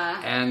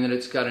 Yeah. And that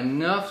it's got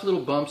enough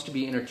little bumps to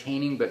be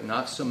entertaining, but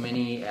not so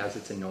many as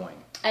it's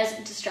annoying, As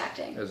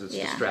distracting. as it's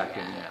Yeah.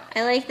 distracting. Yeah.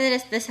 I like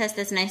that this has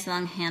this nice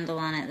long handle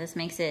on it. This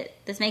makes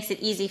it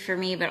easy for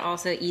me, but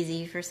also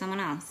easy for someone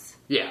else.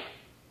 Yeah.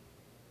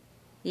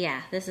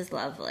 Yeah, this is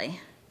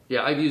lovely.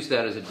 Yeah, I've used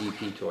that as a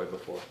DP toy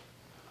before.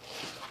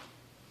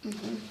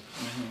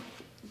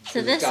 So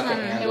It's this got the one,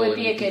 handle It would and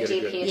be you a can good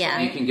get DP. Yeah.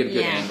 You can get a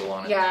good Yeah. handle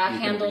on it. Yeah, You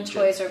can handle reach it.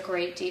 toys are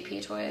great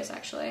DP toys,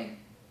 actually.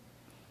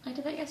 I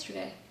did that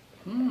yesterday.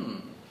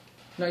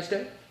 Nice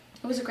day.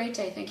 It was a great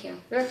day, thank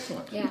you.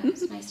 Excellent. Yeah, it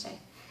was a nice day.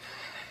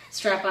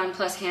 Strap on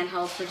plus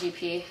handheld for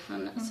DP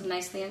on some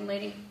nice young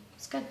lady.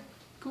 It's good.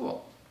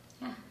 Cool.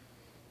 Yeah.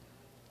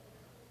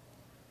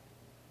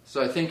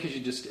 So I think you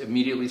just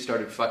immediately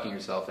started fucking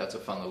yourself. That's a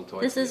fun little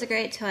toy. this for is you. a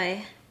great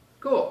toy.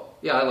 Cool.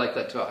 Yeah, I like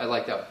that toy. I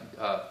like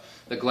that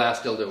the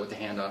glass dildo with the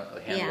handle on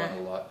it Yeah. a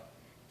lot.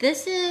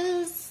 This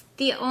is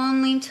the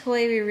only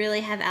toy we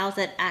really have out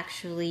that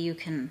actually you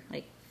can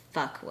like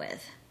fuck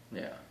with.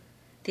 Yeah.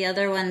 The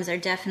other ones are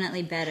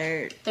definitely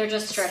better, They're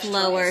just stretch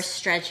slower toys.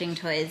 stretching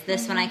toys.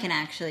 This one I can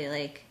actually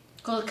like,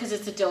 Cool, because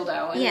it's a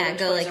dildo. And yeah, the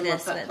go toys like are more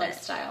this butt with plug it.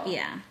 style.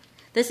 Yeah,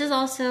 this is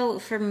also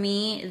for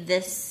me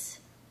this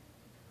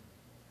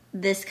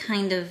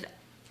kind of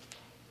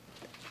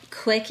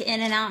quick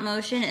in and out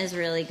motion is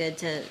really good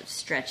to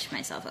stretch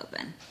myself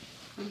open.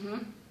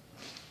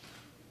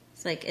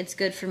 It's like it's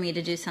good for me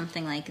to do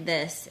something like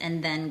this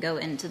and then go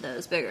into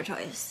those bigger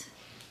toys.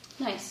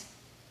 Nice.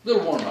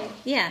 Little warm up.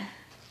 Yeah,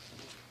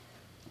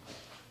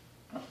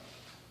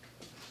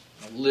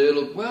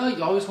 Well,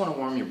 you always want to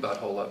warm your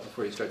butthole up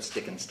before you start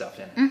sticking stuff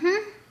in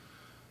it.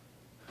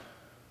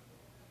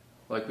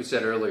 Like we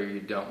said earlier, you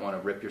don't want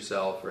to rip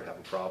yourself or have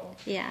a problem.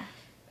 yeah,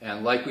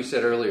 And like we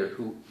said earlier,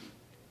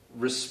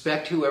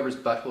 respect whoever's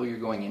butthole you're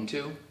going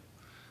into.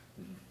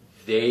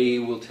 They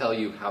will tell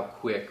you how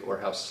quick or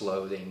how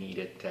slow they need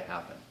it to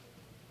happen.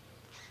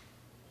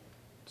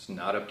 It's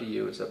not up to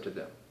you, it's up to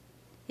them.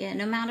 yeah.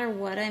 No matter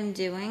what I'm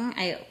doing,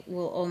 I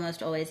will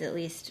almost always at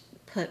least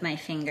put my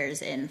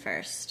fingers in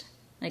first.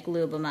 Like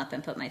lube them up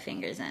and put my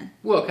fingers in.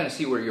 Well, kind of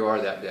see where you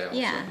are that day also.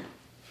 Yeah.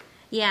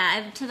 Yeah,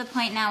 I'm to the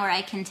point now where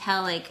I can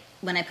tell, like,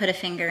 when I put a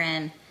finger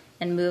in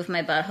and move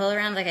my butthole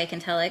around, like, I can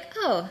tell, like,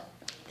 oh,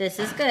 this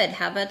is good.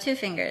 How about 2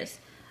 fingers?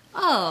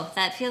 Oh,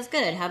 that feels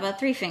good. How about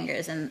 3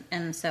 fingers?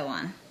 And so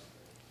on.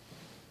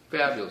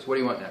 Fabulous. What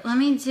do you want next? Let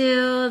me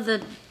do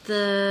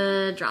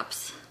the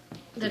drops.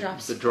 The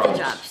drops. The drops. The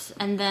drops.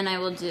 And then I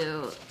will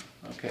do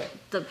Okay.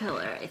 the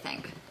pillar, I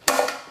think.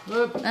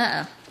 Whoop.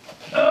 Uh-oh.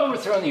 Oh, we're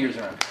throwing the ears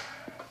around.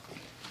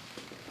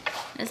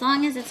 As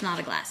long as it's not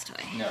a glass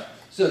toy. No.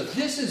 So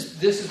this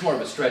is more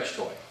of a stretch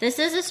toy. This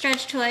is a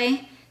stretch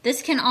toy.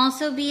 This can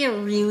also be a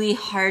really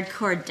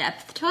hardcore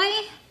depth toy.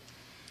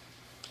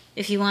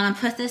 If you want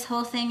to put this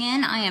whole thing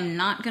in, I am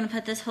not going to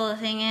put this whole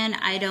thing in.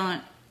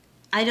 My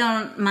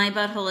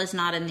butthole is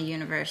not in the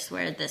universe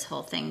where this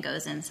whole thing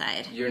goes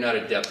inside. You're not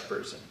a depth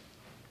person.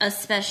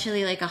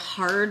 Especially like a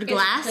hard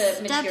glass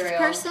the depth material.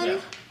 person. Yeah.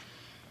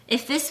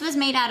 If this was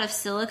made out of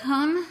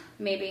silicone,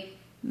 Maybe.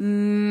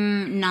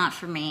 not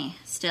for me.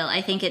 Still,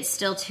 I think it's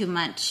still too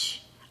much.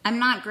 I'm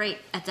not great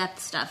at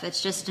depth stuff.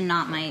 It's just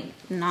not my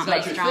It's not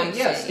your strong thing.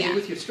 Yeah, suit. stay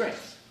with your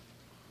strengths.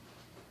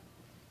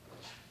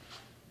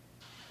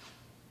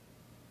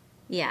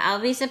 Yeah, I'll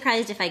be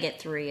surprised if I get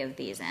 3 of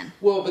these in.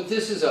 Well, but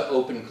this is a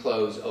open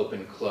close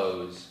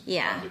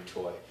Yeah. kind of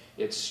toy.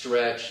 It's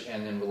stretch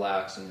and then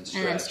relax and then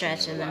stretch And then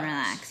stretch and then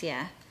relax,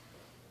 yeah.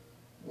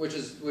 Which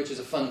is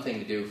a fun thing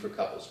to do for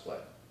couples play.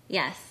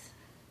 Yes.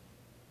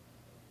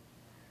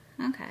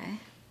 Okay.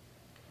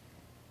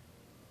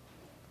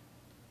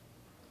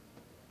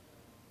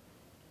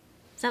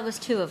 So that was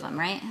 2 of them,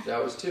 right?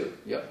 That was 2.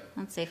 Yep.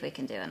 Let's see if we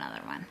can do another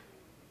one.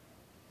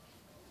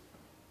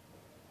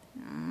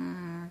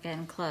 We're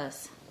getting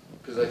close.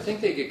 Because I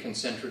think they get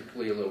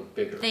concentrically a little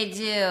bigger. They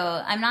do.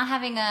 I'm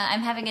having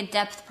a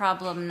depth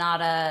problem,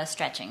 not a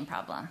stretching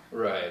problem.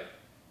 Right.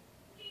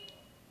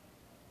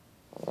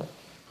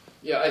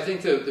 Yeah, I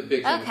think the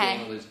big thing with Okay.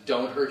 Daniel is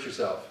don't hurt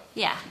yourself.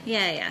 Yeah.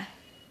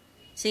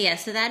 So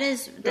that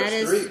is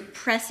That's 3.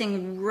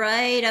 pressing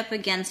right up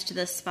against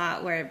the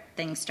spot where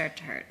things start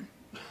to hurt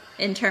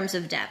in terms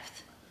of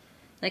depth.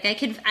 Like I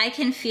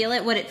can feel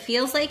it. What it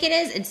feels like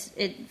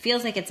it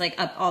feels like it's like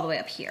up all the way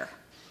up here.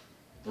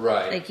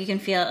 Right. Like you can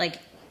feel it like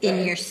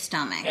in your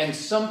stomach. And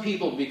some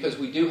people, because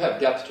we do have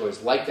depth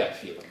toys, like that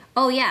feeling.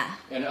 Oh yeah.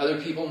 And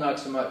other people, not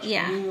so much.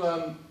 Yeah. Can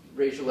you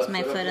raise your left Is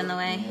my foot foot up in the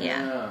there? way?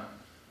 Yeah.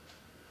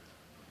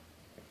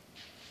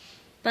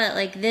 But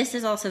like this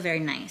is also very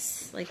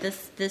nice. Like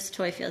this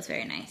toy feels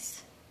very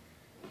nice.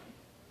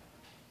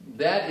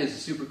 That is a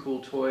super cool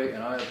toy,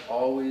 and I've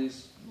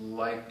always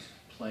liked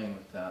playing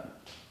with that.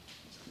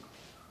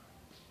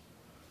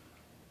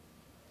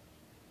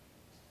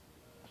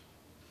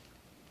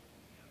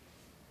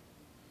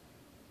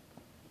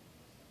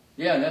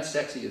 Yeah, and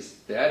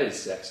that is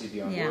sexy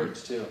beyond Yeah.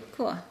 words too.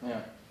 Cool.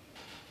 Yeah.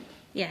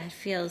 Yeah, it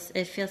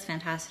feels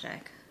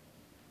fantastic.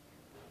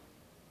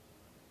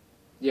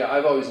 Yeah,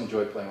 I've always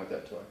enjoyed playing with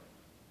that toy.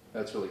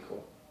 That's really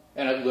cool.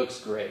 And it looks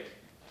great.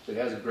 It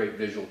has a great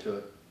visual to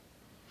it.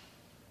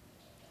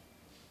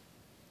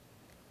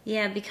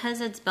 Yeah,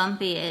 because it's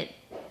bumpy, it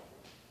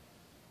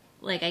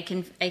like I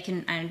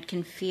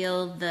can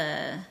feel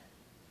the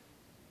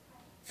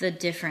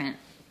different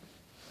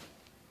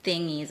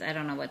thingies, I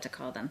don't know what to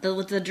call them.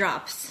 The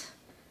drops.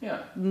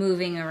 Yeah.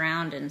 Moving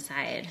around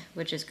inside,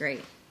 which is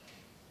great.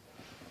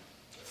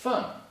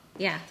 Fun.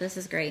 Yeah, this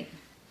is great.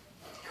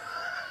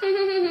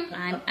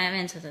 I'm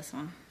into this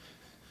one.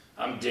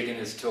 I'm digging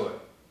this toy.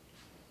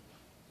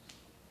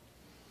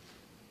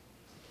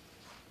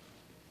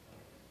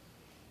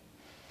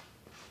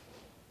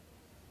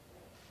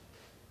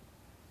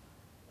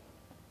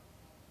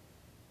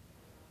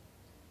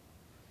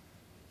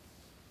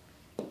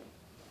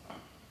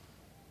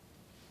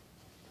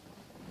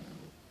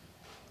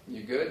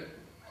 You good?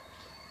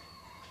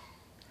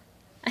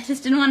 I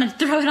just didn't want to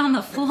throw it on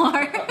the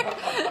floor.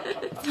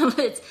 So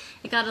it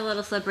got a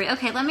little slippery.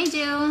 Okay, let me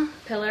do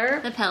Pillar.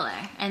 the pillar,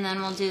 and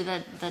then we'll do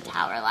the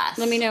tower last.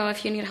 Let me know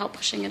if you need help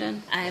pushing it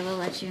in. I will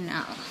let you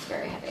know. It's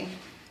very heavy.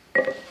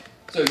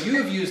 So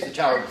you have used the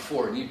tower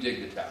before, and you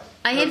dig the tower.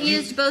 I have But you-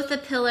 used both the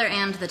pillar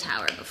and the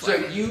tower before. So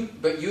you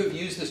have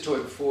used this toy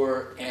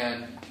before,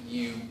 and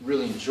you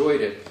really enjoyed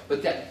it.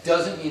 But that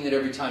doesn't mean that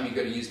every time you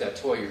go to use that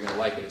toy, you're going to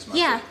like it as much.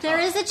 Yeah, every there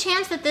time. is a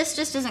chance that this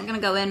just isn't going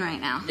to go in right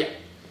now. Yeah.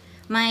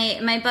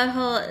 My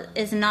butthole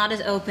is not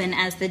as open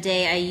as the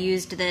day I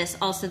used this.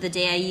 Also, the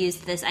day I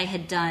used this, I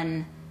had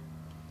done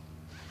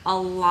a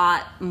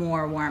lot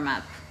more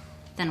warm-up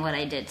than what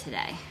I did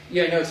today.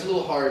 Yeah, no, it's a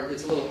little hard.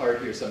 It's a little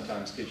hard here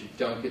sometimes because you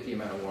don't get the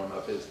amount of warm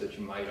up as that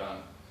you might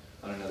on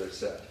another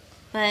set.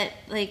 But,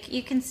 like,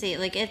 you can see,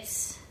 like,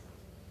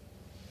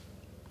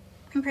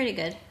 I'm pretty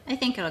good. I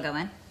think it'll go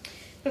in.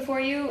 Before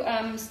you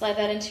slide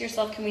that into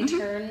yourself, can we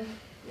turn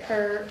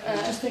her? I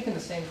was just thinking the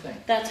same thing.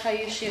 That's how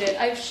you shoot it.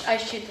 I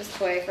shoot this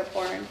toy for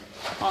porn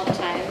all the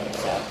time.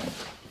 So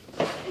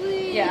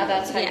yeah,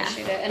 that's how you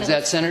shoot it. And Is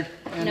that centered,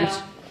 Anders?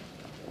 No.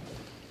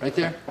 Right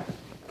there?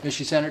 Is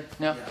she centered?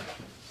 No?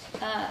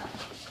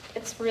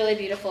 It's really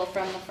beautiful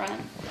from the front.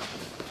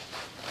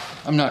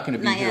 I'm not going to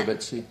be Not here, yet.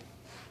 but see,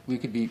 we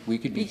could be You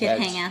could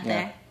heads. hang out Yeah.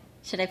 there.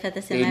 Should I put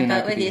this in Aiden my and I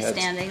butt could with be you heads.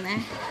 standing there?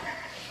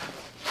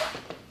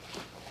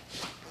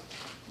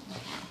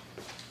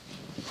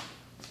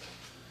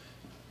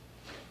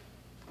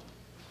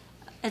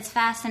 It's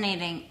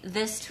fascinating.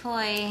 This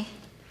toy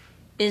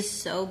is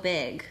so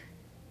big.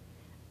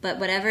 But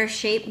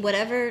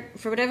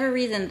for whatever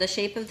reason, the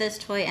shape of this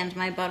toy and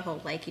my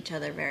butthole like each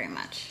other very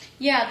much.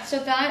 Yeah, so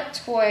that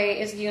toy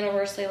is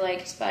universally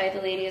liked by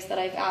the ladies that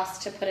I've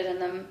asked to put it in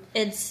them.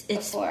 It's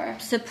Before.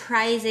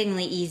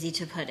 surprisingly easy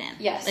to put in.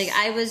 Yes. Like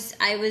I was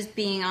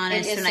being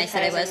honest It is when I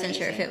said I wasn't surprisingly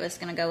sure if easy. it was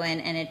going to go in,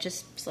 and it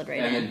just slid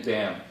right And in.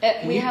 then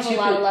bam. We have a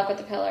lot of luck with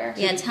the pillar.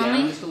 Yeah, it tell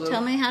down me just a little?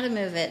 tell me how to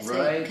move it,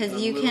 Right. because a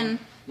you little- can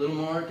little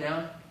more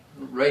down.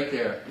 Right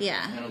there.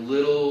 Yeah. And a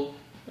little.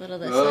 little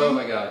this Oh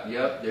way. my God!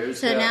 Yep. There's.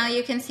 So that. now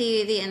you can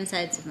see the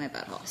insides of my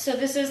butthole. So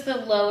this is the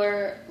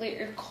lower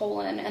your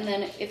colon, and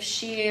then if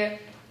she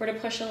were to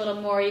push a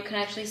little more, you can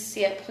actually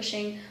see it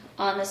pushing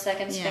on the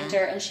second Yeah.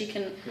 sphincter, and she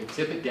can. Okay,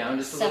 tip it down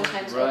just a little.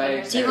 Sometimes Right.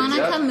 open Do you there. want to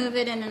Yep. come move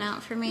it in and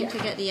out for me Yeah. to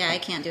get? Yeah, I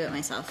can't do it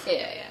myself.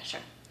 Yeah, sure.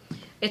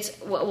 It's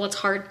it's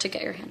hard to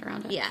get your hand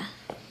around it. Yeah.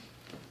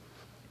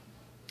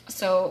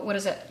 So what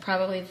is it?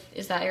 Probably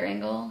is that your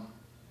angle?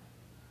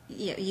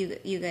 Yeah,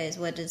 you guys,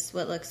 what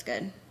looks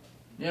good?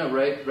 Yeah.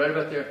 Right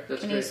about there. That's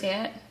Can great. you see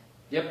it?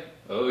 Yep.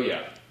 Oh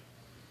yeah.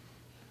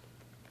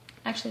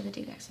 Actually, the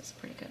D-Dex is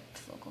pretty good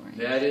focal range.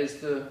 That is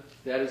the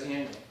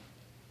angle.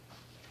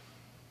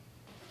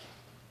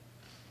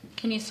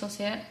 Can you still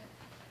see it?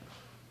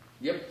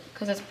 Yep.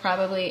 Because it's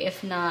probably,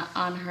 if not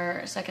on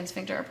her second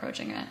sphincter,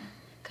 approaching it.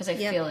 Because I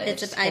feel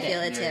it. I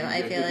feel it too. Yeah,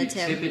 I feel if you it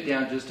too. Tip it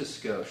down just a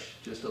skosh,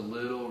 just a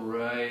little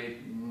right,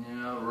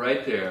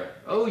 right there.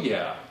 Oh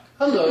yeah.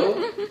 Hello.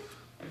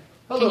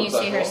 Hello. Can you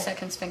see her butthole.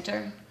 second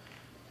sphincter?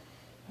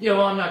 Yeah.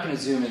 Well, I'm not going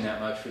to zoom in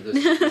that much for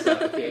this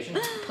application.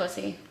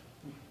 Pussy.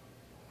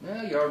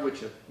 No, you are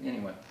with you.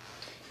 Anyway.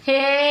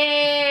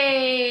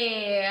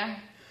 Hey!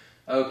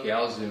 Okay,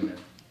 I'll zoom in.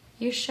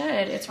 You should.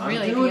 It's I'm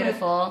really doing it.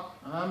 beautiful.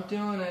 I'm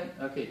doing it.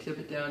 Okay, tip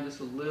it down just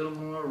a little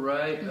more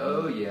right. Mm-hmm.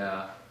 Oh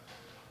yeah.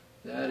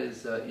 That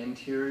is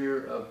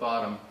interior of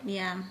bottom.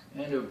 Yeah.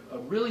 And a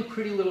really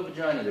pretty little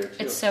vagina there too.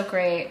 It's so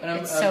great. And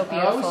It's so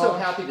I'm always so beautiful.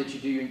 happy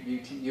that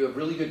you have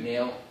really good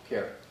nail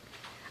care.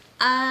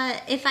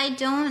 If I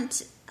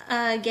don't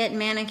get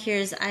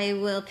manicures, I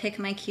will pick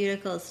my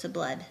cuticles to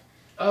blood.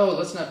 Oh,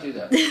 let's not do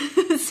that.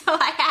 So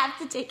I have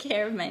to take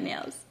care of my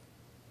nails.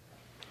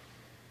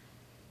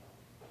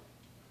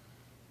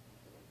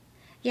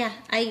 Yeah,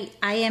 I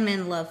am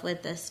in love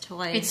with this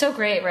toy. It's so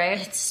great, right?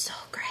 It's so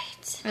great.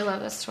 I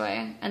love this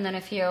toy. And then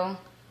if you...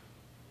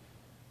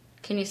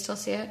 Can you still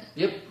see it?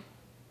 Yep.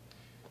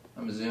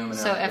 I'm zooming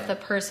So out. if the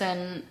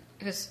person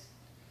who's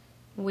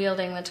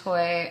wielding the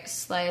toy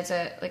slides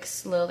it like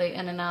slowly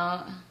in and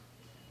out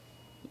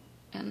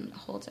and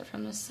holds it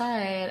from the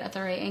side at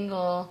the right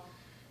angle,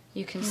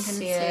 You can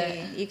see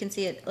it You can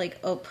see it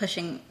like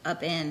pushing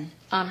up in.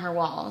 on her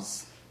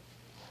walls.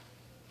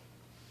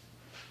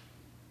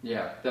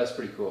 Yeah, that's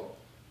pretty cool.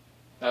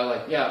 I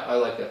like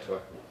that toy.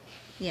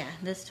 Yeah,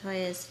 this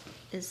toy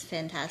is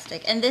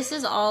fantastic. And this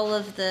is all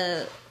of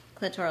the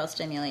clitoral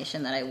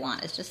stimulation that I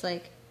want. It's just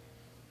like,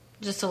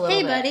 Just a little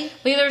hey, bit. buddy.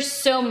 Like, there's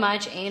so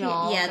much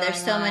anal. Yeah,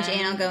 there's so much going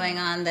on. anal going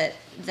on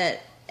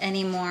that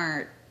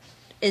anymore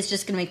is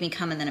just going to make me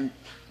come, and then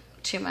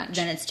Too much.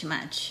 then it's too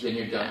much. Then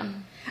you're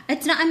done.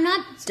 It's not. I'm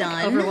not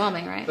done.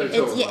 Overwhelming, right? But it's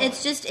It's overwhelming.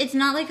 it's just it's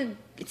not like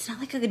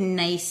a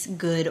nice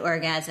good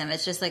orgasm.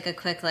 It's just like a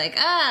quick like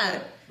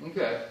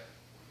Okay.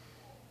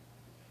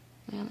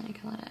 Yeah, then you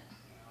can let it.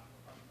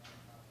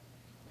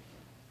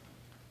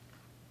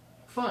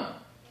 Fun.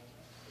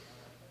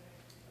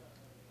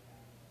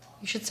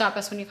 You should stop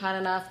us when you've had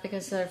enough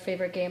because it's our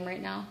favorite game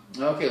right now.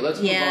 Okay, let's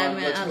move Yeah,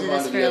 on. Let's I'll move do on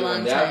this to for the a other long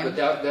one. That, time. but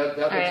that looks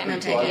right, pretty I'm cool.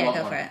 take I it. want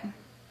Go one. for it.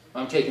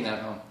 I'm taking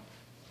that home.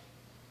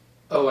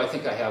 Oh, I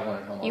think I have one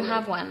at home You already.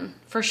 have one.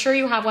 For sure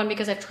you have one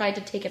because I've tried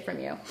to take it from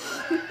you.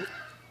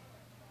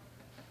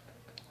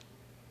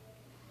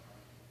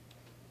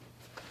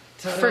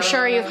 For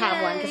sure you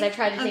have one because I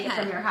tried to take it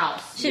Okay. from your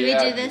house. Should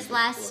Yeah, we do this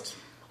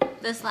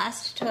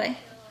last toy?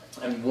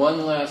 And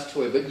one last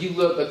toy, but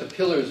the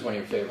pillar is one of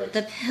your favorites.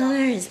 The pillar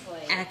is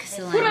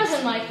excellent. Who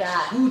doesn't like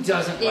that? Who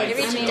doesn't like I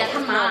mean, this?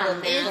 come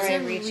on. It's a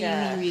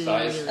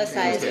really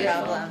Size? Okay.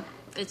 problem.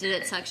 Did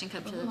it suction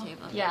cup to the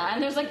table? Yeah,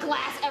 and there's like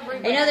glass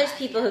everywhere. I know there's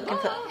people who can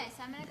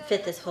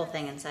fit this whole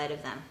thing inside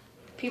of them.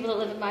 people that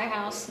live in my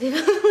house People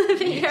who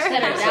live in your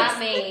that are house. not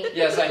me.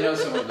 Yes, I know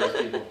some of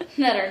those people.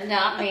 That are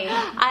not me.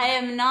 I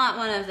am not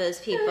one of those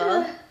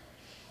people.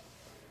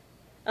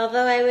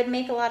 Although I would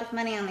make a lot of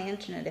money on the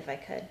internet if I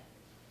could.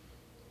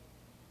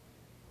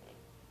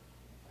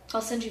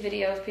 I'll send you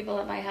video of people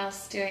at my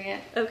house doing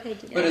it. Okay.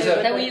 But is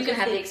that- That way you can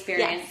have the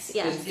experience.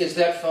 Yes. Is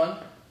that fun?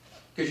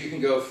 Because you can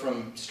go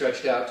from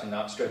stretched out to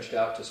not stretched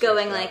out to stretched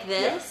Going out. like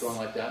this? Yeah, going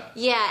like that.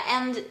 Yeah,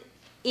 and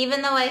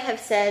even though I have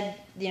said,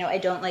 I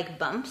don't like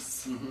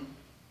bumps,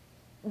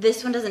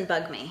 this one doesn't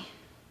bug me.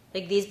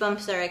 Like, these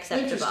bumps are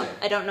acceptable. Interesting.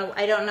 I don't know.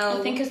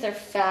 I think because they're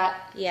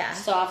fat, Yeah.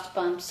 soft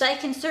bumps. So I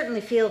can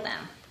certainly feel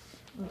them,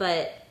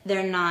 but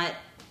they're not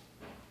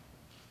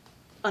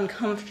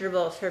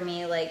uncomfortable for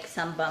me like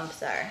some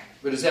bumps are.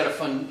 But is that a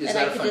fun? Is And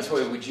I that a could fun just-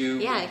 toy? Would you?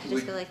 Yeah, I could just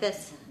would, go like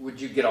this. Would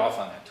you get off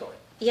on that toy?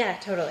 Yeah,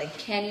 totally.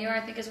 Can you? I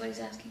think is what he's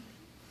asking.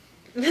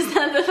 Is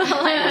that the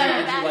following?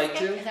 Would you like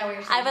to? Is that what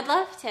you're saying? I would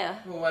love to.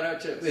 Well, why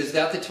don't you? Is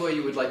that the toy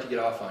you would like to get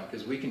off on?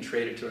 Because we can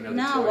trade it to another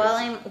toy. No,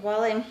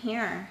 while I'm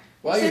here.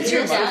 While Since here,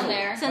 you're might as down well-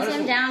 there. might Since as I'm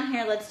well- down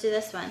here, let's do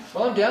this one.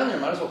 While I'm down there,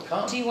 might as well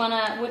come. Do you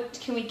wanna?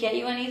 Can we get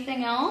you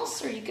anything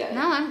else? Or are you good?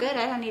 No, I'm good.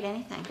 I don't need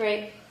anything.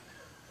 Great.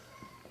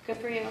 Good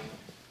for you.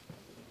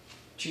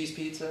 Cheese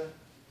pizza,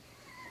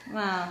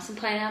 Wow. Some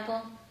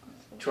pineapple,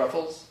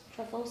 truffles,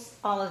 truffles.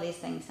 All of these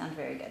things sound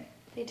very good.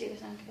 They do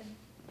sound good.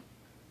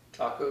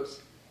 tacos,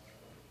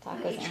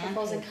 Tacos Eat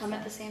truffles and pizza. cum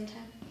at the same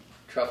time.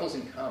 truffles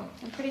and cum.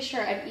 I'm pretty sure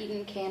I've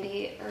eaten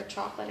candy or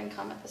chocolate and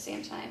cum at the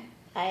same time.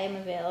 I am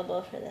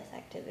available for this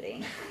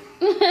activity.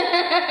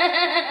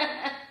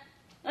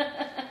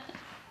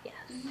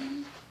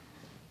 Yes.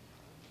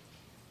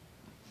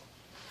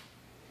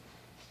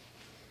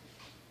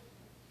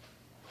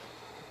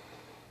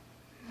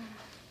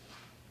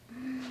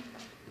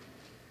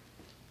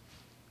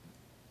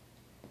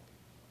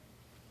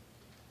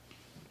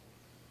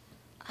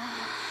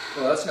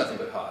 Well, that's nothing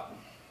but hot.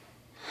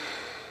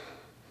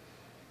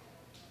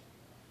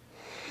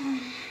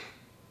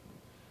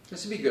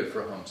 This would be good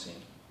for a home scene.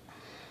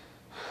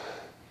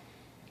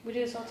 We do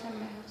this all the time in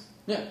my house.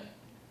 Yeah.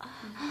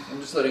 I'm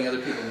just letting other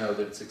people know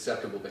that it's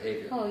acceptable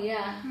behavior. Oh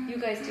yeah, you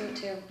guys do it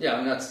too. Yeah,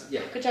 I'm not.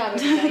 Yeah. Good job,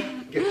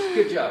 everybody.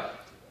 Good job.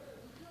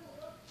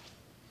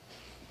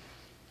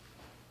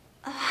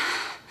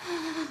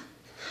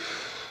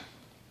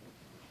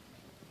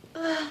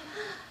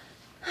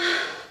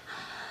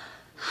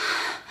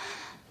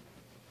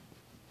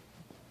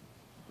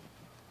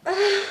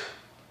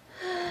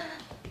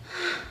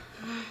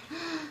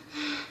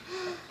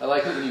 I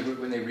like it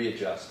when they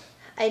readjust.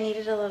 I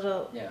needed a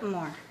little Yeah.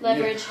 more.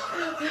 Leverage.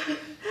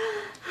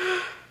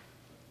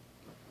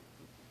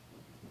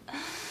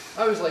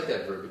 I always like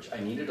that verbiage. I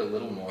needed a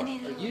little more.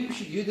 You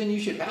should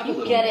have a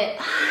little get more. it.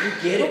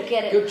 You get Go it.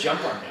 get it. Go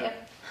jump on that.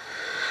 Yep.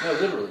 No,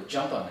 literally,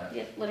 jump on that.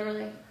 Yep.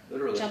 Literally.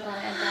 Literally. Jump on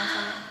it and bounce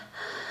on it.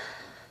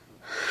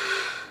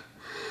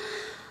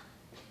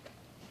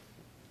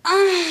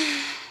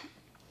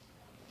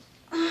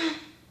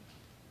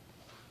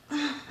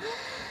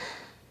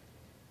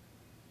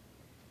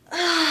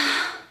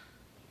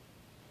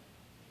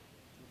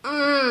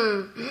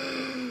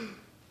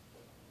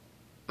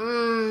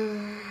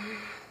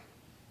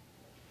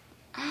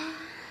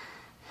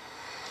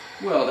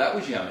 Well, that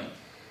was yummy.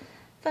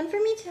 Fun for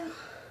me too.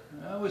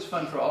 That was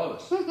fun for all of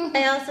us.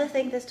 I also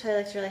think this toy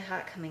looks really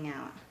hot coming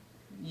out.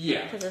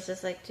 Yeah. Because it's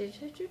just like, do,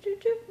 do, do, do,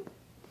 do.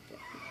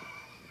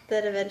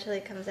 that eventually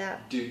comes out.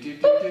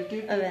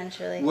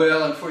 Eventually.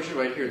 Well,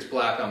 unfortunately, right here it's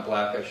black on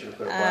black. I should have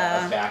put a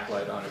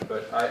backlight on it,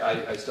 but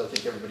I still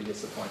think everybody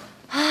gets the point.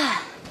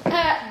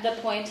 The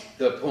point.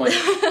 The point.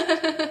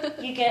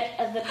 You get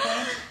the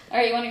point. All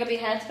right, you want to go be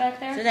heads back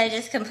there? Did I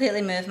just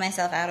completely move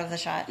myself out of the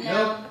shot?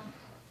 No.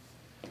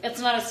 It's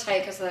not as tight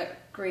because the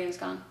green's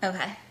gone.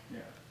 Okay. Yeah.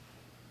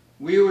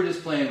 We were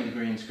just playing with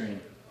green screen.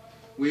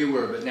 We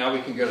were, but now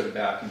we can go to the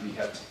back and be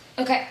heads.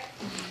 Okay.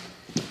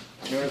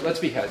 You know what? Let's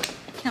be heads.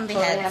 Come be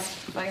I have heads.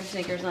 fucking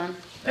sneakers on.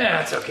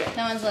 That's okay.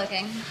 No one's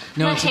looking.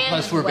 No, My it's hand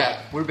plus is we're wet.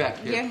 back. We're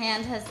back. Your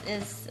hand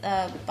is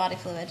body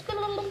fluid.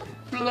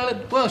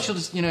 Well, she'll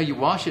just, you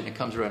wash it and it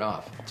comes right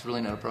off. It's really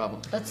not a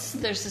problem. There's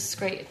this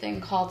great thing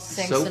called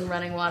sinks Soap. and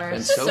running water.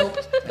 And soap.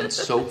 And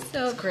soap.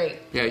 It's great.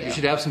 Yeah, you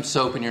should have some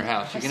soap in your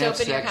house. You can have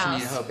Soap in your sex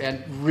and you house. have,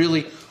 and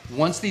really,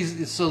 once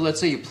these, so let's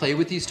say you play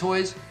with these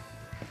toys,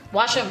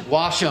 Wash them.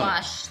 wash them.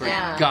 Wash, For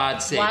yeah.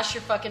 God's sake. Wash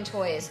your fucking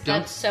toys.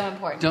 That's so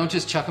important. Don't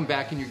just chuck them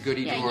back in your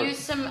goodie drawer. Use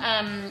some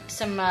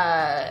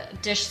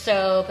dish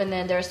soap, and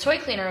then there's toy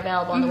cleaner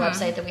available on the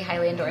website that we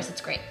highly endorse.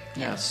 It's great.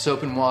 Yeah,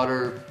 soap and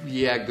water.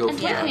 Yeah, go And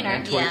for toy that. cleaner.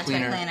 And toy Yeah,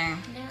 cleaner. toy cleaner.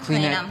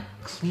 Clean that- 'em.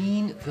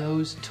 Clean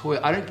those toys.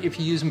 I don't. If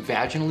you use them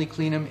vaginally,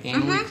 clean them.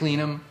 Anally, clean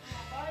them.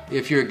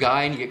 If you're a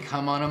guy and you get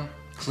cum on them,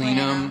 clean Clean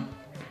 'em. them.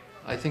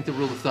 I think the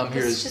rule of thumb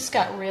here It's is. just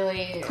got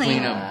really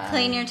Clean 'em.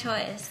 Clean your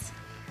toys.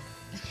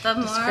 The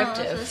moral of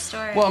Descriptive. the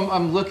story. Well,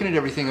 I'm looking at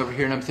everything over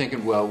here and I'm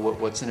thinking, well,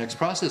 what's the next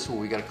process? Well,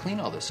 we got to clean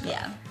all this stuff.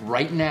 Yeah.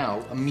 Right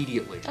now,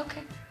 immediately.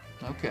 Okay.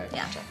 Okay.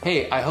 Yeah.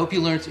 Hey, I hope you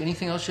learned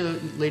anything else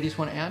you ladies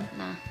want to add?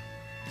 No.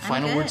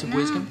 Final good. words of No.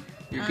 wisdom?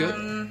 You're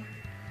good?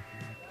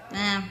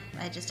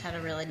 I just had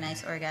a really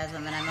nice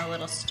orgasm and I'm a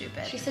little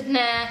stupid. She said,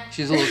 nah.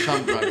 She's a little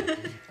tongue dry.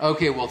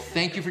 Okay, well,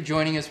 thank you for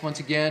joining us once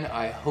again.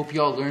 I hope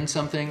you all learned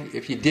something.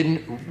 If you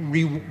didn't,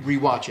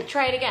 rewatch it.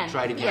 Try it again.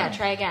 Try it again. Yeah,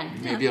 try again.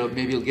 Maybe you'll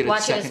get it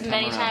Watch it second as time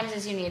many around. times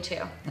as you need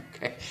to.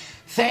 Okay.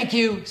 Thank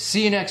you.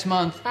 See you next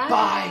month. Bye.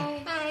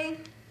 Bye.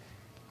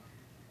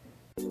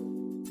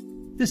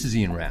 This is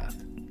Ian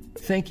Rath.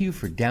 Thank you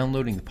for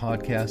downloading the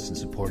podcast and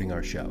supporting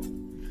our show.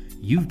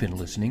 You've been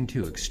listening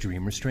to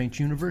Extreme Restraints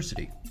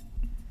University.